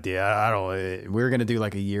bad idea. I don't. We were gonna do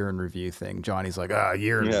like a year in review thing. Johnny's like,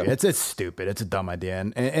 year in review. It's stupid. It's a dumb idea.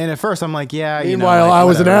 And at first I'm like, yeah. Meanwhile, like, I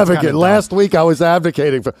was an whatever. advocate. Last week I was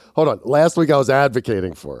advocating for. Hold on. Last week I was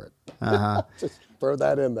advocating for it. Just throw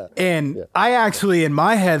that in there. And I actually, in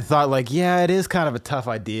my head, thought like, yeah, it is kind of a tough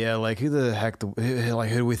idea. Like, who the heck? Who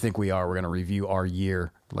do we think we are? We're gonna review our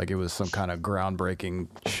year. Like it was some kind of groundbreaking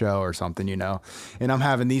show or something, And I'm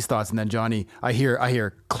having these thoughts, and then Johnny, I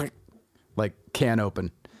hear click. Like can open,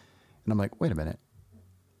 and I'm like, wait a minute,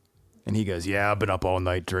 and he goes, yeah, I've been up all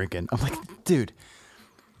night drinking. I'm like, dude,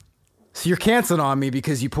 so you're canceling on me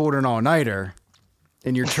because you pulled an all-nighter,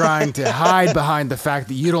 and you're trying to hide behind the fact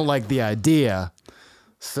that you don't like the idea.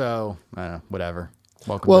 So I don't know, whatever.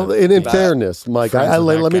 Well, in fairness, Mike,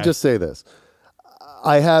 let me just say this.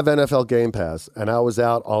 I have NFL Game Pass, and I was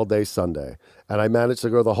out all day Sunday, and I managed to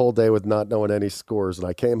go the whole day with not knowing any scores. And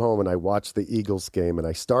I came home and I watched the Eagles game, and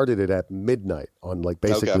I started it at midnight on like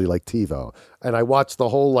basically like TiVo, and I watched the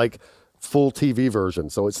whole like full TV version.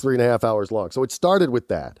 So it's 3.5 hours long. So it started with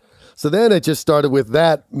that. So then it just started with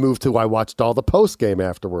that move to I watched all the post game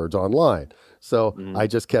afterwards online. So I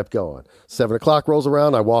just kept going. 7 o'clock rolls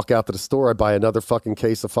around. I walk out to the store. I buy another fucking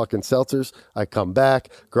case of fucking seltzers. I come back.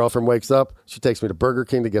 Girlfriend wakes up. She takes me to Burger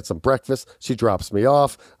King to get some breakfast. She drops me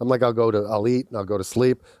off. I'm like, I'll eat and I'll go to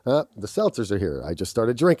sleep. The seltzers are here. I just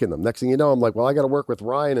started drinking them. Next thing you know, I'm like, well, I got to work with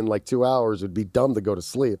Ryan in like 2 hours. It'd be dumb to go to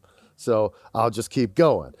sleep. So I'll just keep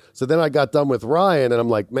going. So then I got done with Ryan, and I'm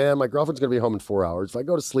like, man, my girlfriend's going to be home in 4 hours. If I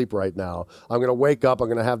go to sleep right now, I'm going to wake up. I'm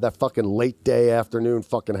going to have that fucking late day afternoon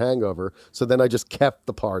fucking hangover. So then I just kept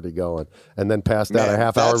the party going and then passed out a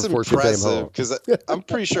half hour before she came home. Because I'm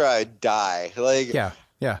pretty sure I'd die. Like, yeah.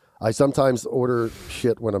 I sometimes order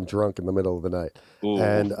shit when I'm drunk in the middle of the night. Ooh.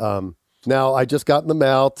 And now I just got in the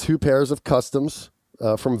mail 2 pairs of customs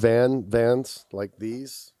from Vans like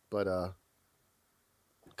these, but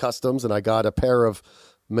customs, and I got a pair of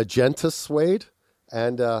magenta suede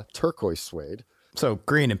and turquoise suede. So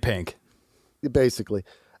green and pink. Basically.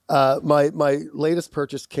 My latest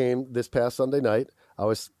purchase came this past Sunday night. I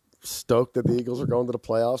was stoked that the Eagles were going to the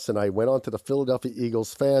playoffs, and I went on to the Philadelphia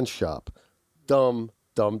Eagles fan shop. Dumb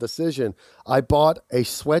decision. I bought a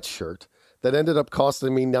sweatshirt that ended up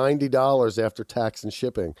costing me $90 after tax and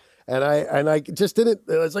shipping. And I just didn't.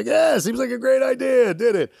 It's like, seems like a great idea.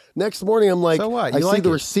 Did it? Next morning, I'm like, so what? I see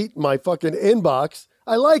the receipt in my fucking inbox.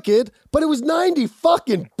 I like it, but it was $90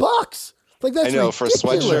 fucking bucks. Like that's I know ridiculous. For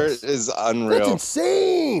a sweatshirt is unreal. That's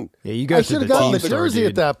insane. Yeah, you go. I should have gotten the jersey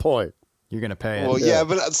at that point. You're gonna pay it. Well, yeah,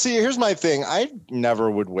 but see, here's my thing. I never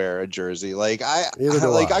would wear a jersey. Like I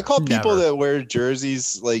call people that wear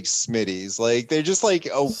jerseys like Smitties. Like they're just like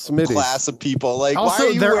a class of people. Like also, why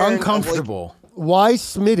are you they're wearing, uncomfortable. Why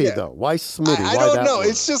Smitty though? Why Smitty? I don't know.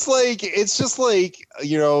 It's just like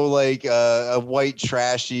like a white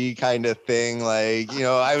trashy kind of thing. Like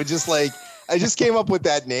I would just like I just came up with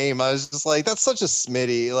that name. I was just like that's such a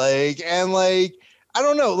Smitty. Like and like I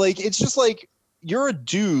don't know. Like it's just like. You're a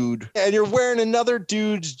dude and you're wearing another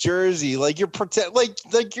dude's jersey. Like you're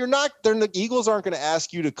like you're not. The Eagles aren't going to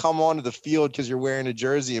ask you to come onto the field because you're wearing a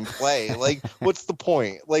jersey and play. Like, what's the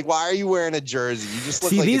point? Like, why are you wearing a jersey? You just look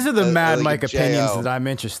see. Like these are the Mad Mike opinions J.O. that I'm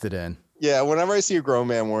interested in. Yeah, whenever I see a grown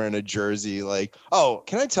man wearing a jersey, like, oh,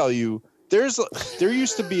 can I tell you? There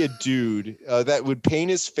used to be a dude that would paint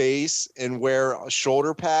his face and wear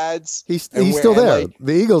shoulder pads. He's still there. Like,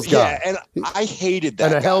 the Eagles guy. Yeah, and I hated that.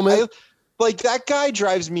 And a helmet. Like that guy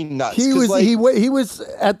drives me nuts. He was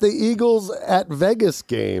at the Eagles at Vegas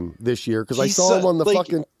game this year because I saw him on the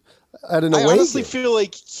fucking at an away game. I honestly feel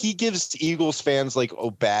like he gives Eagles fans like a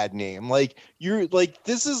bad name. Like you're like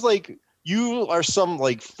this is like you are some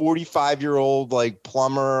like 45-year-old like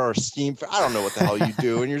plumber or steam. I don't know what the hell you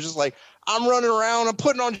do, and you're just like I'm running around. I'm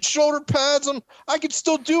putting on shoulder pads. I can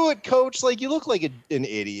still do it, coach. Like, you look like an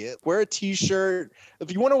idiot. Wear a t-shirt.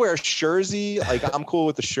 If you want to wear a jersey, like, I'm cool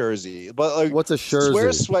with the jersey. But like, what's a jersey? Wear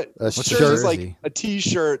a sweat. A jersey is like a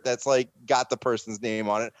t-shirt that's like got the person's name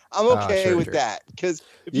on it. I'm okay with that, because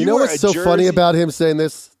if you know what's so funny about him saying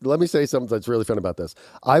this? Let me say something that's really fun about this.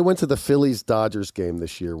 I went to the Phillies-Dodgers game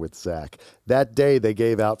this year with Zach. That day, they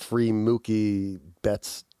gave out free Mookie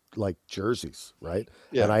Betts like jerseys, right?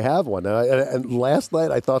 Yeah. And I have one. And last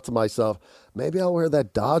night I thought to myself, maybe I'll wear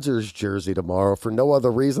that Dodgers jersey tomorrow for no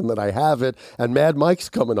other reason than I have it, and Mad Mike's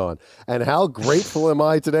coming on. And how grateful am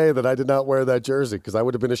I today that I did not wear that jersey, because I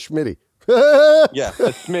would have been a Schmitty. Yeah,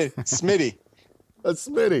 a Smitty. A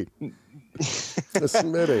Smitty. A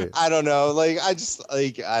Smitty. I don't know. Like, I just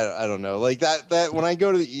like I don't know. Like that when I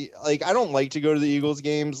go to the I don't like to go to the Eagles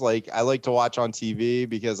games. Like, I like to watch on TV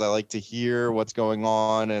because I like to hear what's going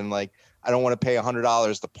on, and like I don't want to pay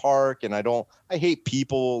 $100 to park, and I hate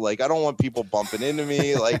people. Like, I don't want people bumping into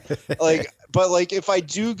me. But like if I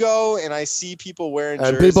do go and I see people wearing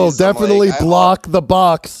jerseys, and people definitely block the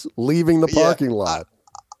box leaving the parking lot.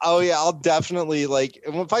 Oh yeah, I'll definitely, like,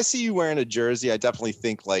 if I see you wearing a jersey, I definitely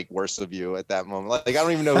think like worse of you at that moment. Like, I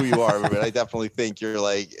don't even know who you are, but I definitely think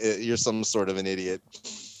you're some sort of an idiot.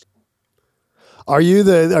 Are you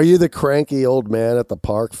the cranky old man at the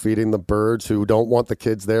park feeding the birds who don't want the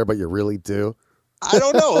kids there, but you really do? I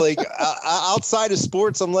don't know. Like, outside of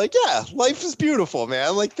sports, I'm like, yeah, life is beautiful,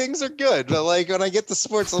 man. Like, things are good. But like when I get to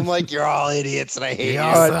sports, I'm like, you're all idiots and I hate you.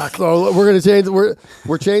 All right, so we're gonna change.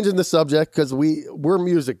 We're changing the subject because we're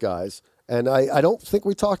music guys, and I don't think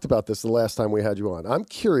we talked about this the last time we had you on. I'm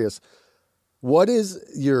curious, what is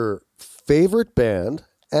your favorite band,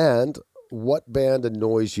 and what band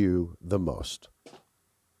annoys you the most?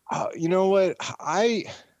 You know what?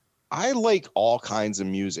 I like all kinds of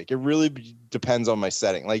music. It really depends on my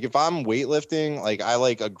setting. Like, if I'm weightlifting, like, I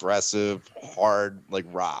like aggressive, hard, like,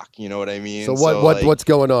 rock. You know what I mean? So what's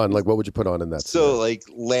going on? Like, what would you put on in that? So like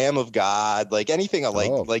Lamb of God, like anything I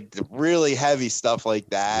like the really heavy stuff like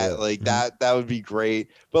that. Yeah. Like that would be great.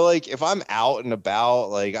 But like if I'm out and about,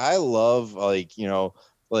 like I love like, you know,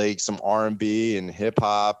 like some R&B and hip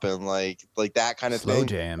hop and like that kind of thing.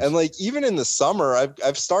 Jams. And like even in the summer,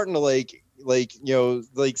 I've starting to like you know,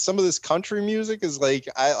 like some of this country music is like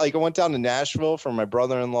I went down to Nashville for my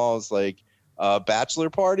brother-in-law's like bachelor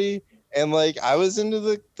party, and like I was into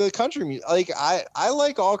the country music. Like I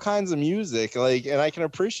like all kinds of music, like, and I can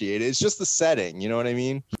appreciate it. It's just the setting, you know what I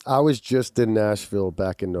mean? I was just in Nashville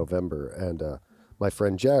back in November, and my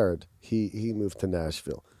friend Jared, he moved to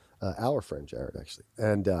Nashville. Our friend Jared, actually,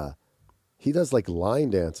 and he does like line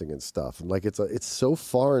dancing and stuff, and like it's so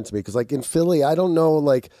foreign to me because like in Philly, I don't know,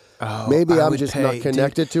 like maybe I'm just not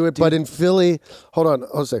connected to it. But in Philly, hold on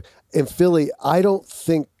a second. In Philly, I don't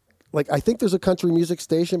think, like, I think there's a country music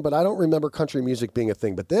station, but I don't remember country music being a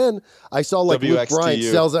thing. But then I saw like WXTU. Luke Bryant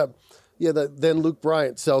sells out. Yeah, then Luke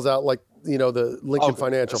Bryant sells out like, you know, the Lincoln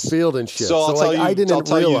Financial Field and shit. So I didn't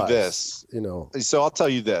realize this. You know. So I'll tell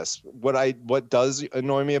you this. What does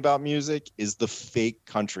annoy me about music is the fake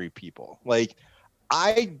country people. Like,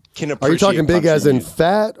 I can appreciate. Are you talking big as in music.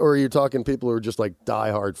 fat, or are you talking people who are just like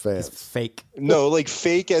diehard fans? It's fake. No, like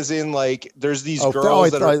fake as in like there's these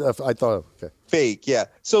girls that are I thought okay. Fake, yeah.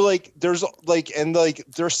 So like there's like, and like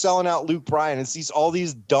they're selling out Luke Bryan, and all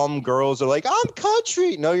these dumb girls are like, I'm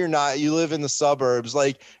country. No, you're not. You live in the suburbs.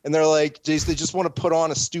 Like, and they're like, they just want to put on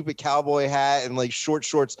a stupid cowboy hat and like short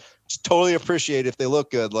shorts. Just totally appreciate if they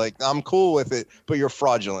look good. Like, I'm cool with it, but you're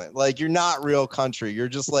fraudulent. Like, you're not real country. You're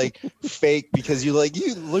just like fake because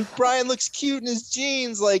Luke Bryan looks cute in his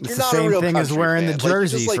jeans. Like, you're not a real country. Same thing as wearing fan. the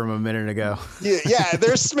jersey from a minute ago. Yeah,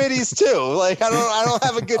 they're Smitties too. Like, I don't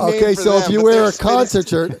have a good name Okay, for so them, if you wear a concert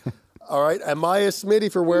shirt, all right, am I a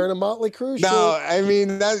Smitty for wearing a Motley Crue shirt? No, I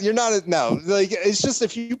mean you're not. No, like it's just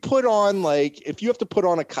if you have to put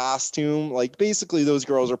on a costume, like basically those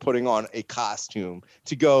girls are putting on a costume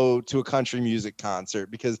to go to a country music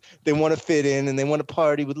concert because they want to fit in and they want to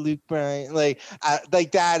party with Luke Bryan. Like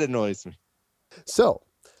that annoys me. So,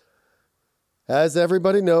 as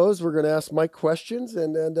everybody knows, we're going to ask Mike questions,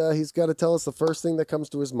 and he's got to tell us the first thing that comes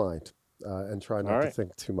to his mind. And try not to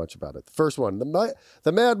think too much about it. The first one,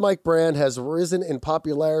 the Mad Mike brand has risen in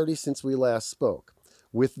popularity since we last spoke.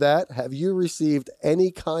 With that, have you received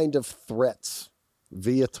any kind of threats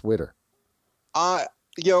via Twitter? You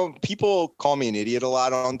know, people call me an idiot a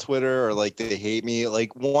lot on Twitter, or like they hate me.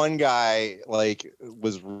 Like one guy like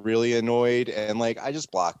was really annoyed, and like I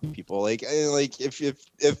just block people. Like if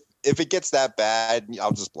it gets that bad,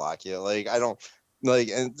 I'll just block you. Like I don't. Like,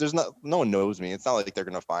 and there's no one knows me. It's not like they're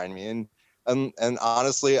gonna find me. And And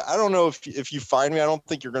honestly, I don't know if you find me, I don't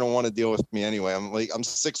think you're gonna want to deal with me anyway. I'm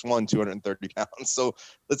 6'1", 230 pounds, so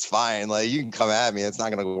that's fine. Like you can come at me, it's not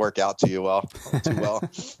gonna work out too well.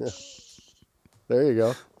 There you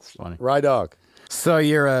go. It's funny. Rye Dog. So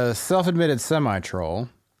you're a self-admitted semi-troll.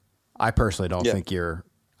 I personally don't think you're.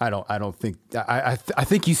 I don't think. I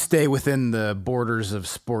think you stay within the borders of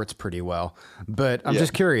sports pretty well. But I'm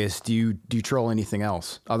just curious. Do you troll anything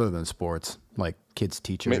else other than sports, like kids,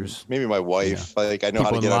 teachers? Maybe my wife. Yeah. Like I know how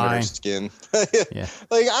to get under her skin. Yeah.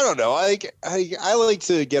 Like I don't know. I like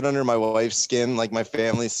to get under my wife's skin, like my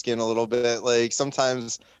family's skin a little bit. Like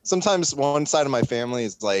sometimes one side of my family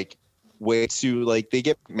is like way too, like they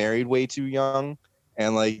get married way too young,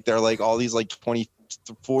 and like they're like all these like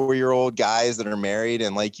 24-year-old guys that are married,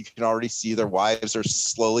 and like you can already see their wives are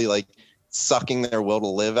slowly like sucking their will to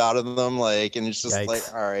live out of them, like, and it's just Yikes.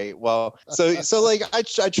 Like, all right, well, so like I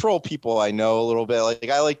troll people I know a little bit.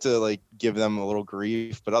 Like I like to like give them a little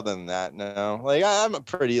grief, but other than that, no. Like I'm a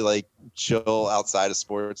pretty like chill outside of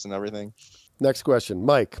sports and everything. Next question,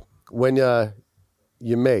 Mike. When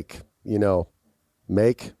you make,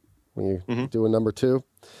 when you're doing number 2,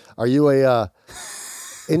 are you a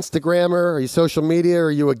Instagrammer? Are you social media? Or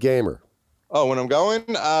are you a gamer? Oh, when I'm going,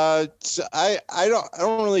 I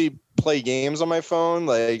don't really play games on my phone.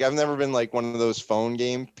 Like I've never been like one of those phone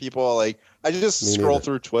game people. Like I just scroll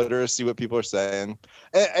through Twitter, see what people are saying,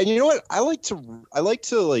 and you know what? I like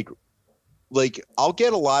to like I'll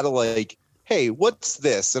get a lot of like, hey, what's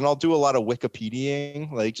this? And I'll do a lot of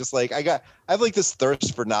Wikipediaing. Like just like I have like this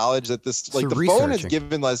thirst for knowledge that this like the phone has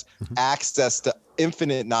given us access to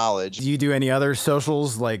infinite knowledge. Do you do any other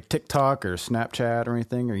socials like TikTok or Snapchat or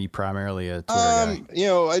anything? Or are you primarily a Twitter guy?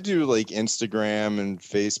 I do like Instagram and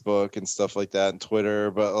Facebook and stuff like that, and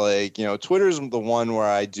Twitter. But like, Twitter's the one where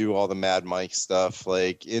I do all the Mad Mike stuff.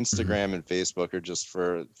 Like Instagram and Facebook are just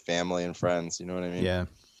for family and friends. You know what I mean? Yeah.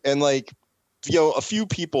 And like, a few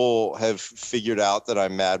people have figured out that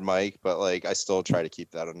I'm Mad Mike, but like I still try to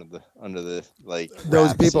keep that under the like. Those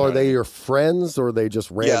wraps, people, are they your friends or are they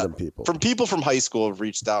just random people? From people from high school have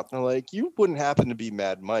reached out and they're like, "You wouldn't happen to be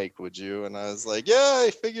Mad Mike, would you?" And I was like, "Yeah,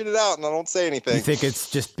 I figured it out," and I don't say anything. You think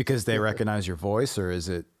it's just because they recognize your voice, or is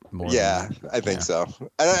it more? Yeah, I think so.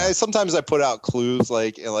 And I sometimes I put out clues,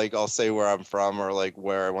 like I'll say where I'm from or like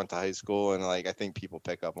where I went to high school, and like I think people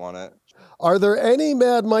pick up on it. Are there any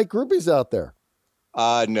Mad Mike groupies out there?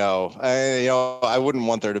 No, I wouldn't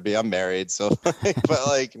want there to be. I'm married, so, but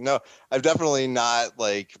like, no, I've definitely not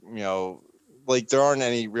like, like there aren't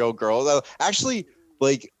any real girls. Actually,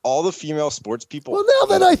 like all the female sports people. Well,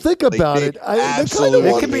 now that I think about it,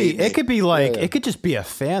 it could be like, it could just be a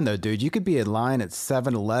fan though, dude. You could be in line at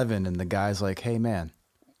 7-Eleven and the guy's like, "Hey man,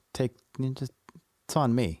 it's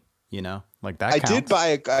on me," Like that.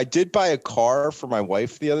 I did buy a car for my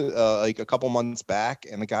wife the other like a couple months back,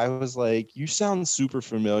 and the guy was like, "You sound super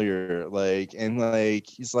familiar," like, and like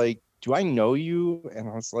he's like, "Do I know you?" And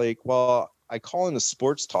I was like, "Well, I call in the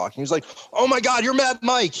sports talk." And he was like, "Oh my God, you're Mad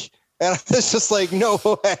Mike!" And I was just like, "No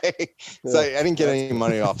way!" So I didn't get any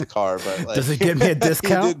money off the car, but like, does it give me a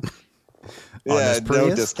discount? Yeah,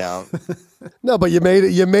 no discount. No, but you made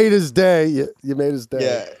it. You made his day. You made his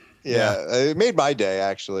day. Yeah. It made my day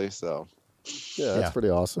actually. So. Yeah, that's pretty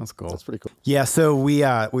awesome. That's cool. That's pretty cool. Yeah, so we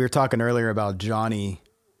were talking earlier about Johnny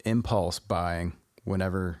impulse buying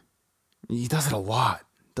whenever he does it a lot.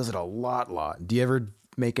 Does it a lot. Do you ever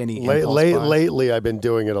make any lately I've been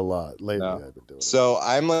doing it a lot. I've been doing it. So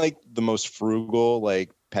I'm like the most frugal like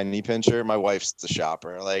penny pincher. My wife's the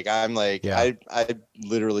shopper. Like I'm like I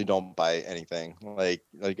literally don't buy anything. Like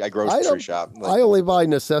I grocery shop. Like, I only buy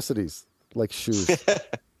necessities like shoes.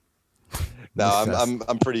 No,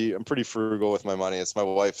 I'm pretty frugal with my money. It's my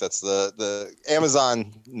wife that's the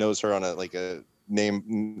Amazon knows her on a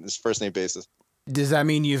first name basis. Does that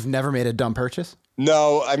mean you've never made a dumb purchase?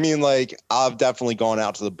 No, I mean like I've definitely gone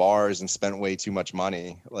out to the bars and spent way too much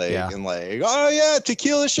money. And like, oh yeah,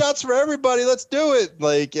 tequila shots for everybody, let's do it.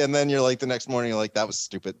 Like, and then you're like the next morning, you're like, that was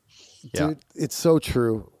stupid. Dude, it's so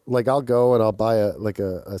true. Like I'll go and I'll buy a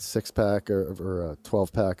 6-pack or a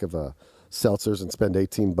 12-pack of seltzers and spend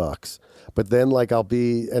 $18. But then like I'll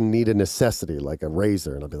be and need a necessity like a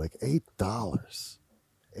razor and I'll be like $8.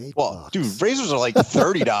 Well, dude, razors are like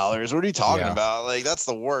 $30. What are you talking about? Like that's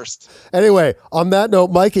the worst. Anyway, on that note,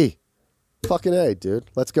 Mikey, fucking A, dude.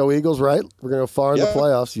 Let's go Eagles, right? We're gonna go far in the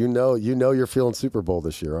playoffs. You know you're feeling Super Bowl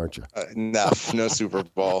this year, aren't you? No Super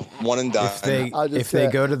Bowl. One and done. If they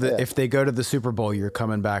go to the Super Bowl, you're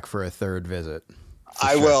coming back for a third visit.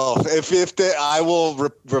 I will. I will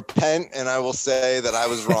repent and I will say that I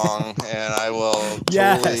was wrong and I will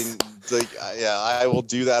totally It's like, yeah, I will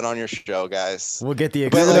do that on your show, guys. We'll get the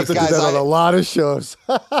But, We're gonna have to guys, do that on a lot of shows.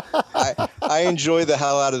 I enjoy the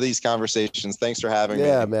hell out of these conversations. Thanks for having me.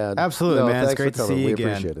 Yeah, man. Absolutely, man. It's thanks great for to coming. see you We again.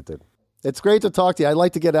 appreciate it, dude. It's great to talk to you. I'd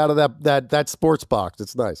like to get out of that sports box.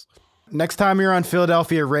 It's nice. Next time you're on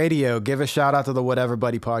Philadelphia radio, give a shout out to the Whatever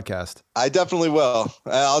Buddy podcast. I definitely will.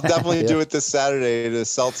 I'll definitely do it this Saturday to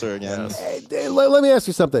Seltzer again. Hey, let me ask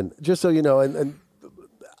you something, just so you know. And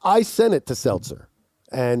I sent it to Seltzer,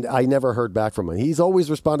 and I never heard back from him. He's always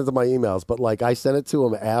responded to my emails, but like I sent it to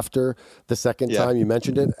him after the second time you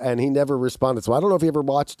mentioned it, and he never responded. So I don't know if he ever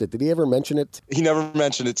watched it. Did he ever mention it? He never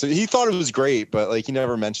mentioned it to me. He thought it was great, but like he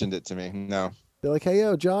never mentioned it to me. No. They're like, hey,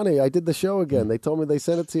 yo, Johnny, I did the show again. They told me they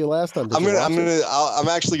sent it to you last time. I'll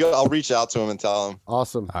reach out to him and tell him.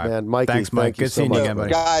 Awesome, All right. man. Mikey, Thanks, Mike. thank you Good so seeing you much. again,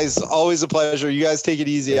 buddy. Guys, always a pleasure. You guys take it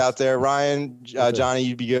easy out there. Ryan, Johnny,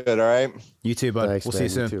 you be good. All right. You too, bud. Thanks, We'll man. see you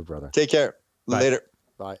soon. too, brother. Take care. Bye. Later.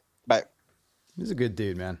 Bye. Bye. He's a good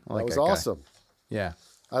dude, man. I like That was that guy. awesome. Yeah.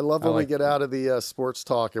 I love when we like get out of the sports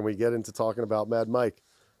talk and we get into talking about Mad Mike.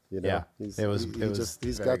 You know, Yeah, he's he's very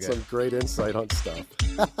very got some good. great insight on stuff.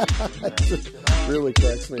 It just really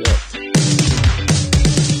cracks me up.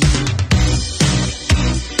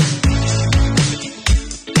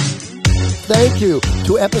 Thank you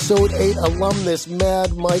to Episode 8 alumnus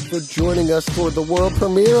Mad Mike for joining us for the world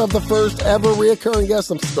premiere of the first ever reoccurring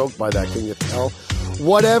guest. I'm stoked by that, can you tell?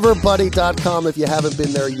 WhateverBuddy.com if you haven't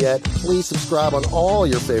been there yet. Please subscribe on all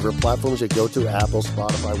your favorite platforms you go to, Apple,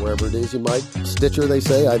 Spotify, wherever it is you might. Stitcher, they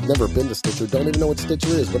say. I've never been to Stitcher. Don't even know what Stitcher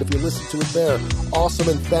is, but if you listen to it there, awesome,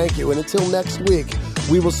 and thank you. And until next week,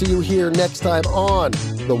 we will see you here next time on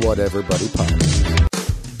the Whatever Buddy Podcast.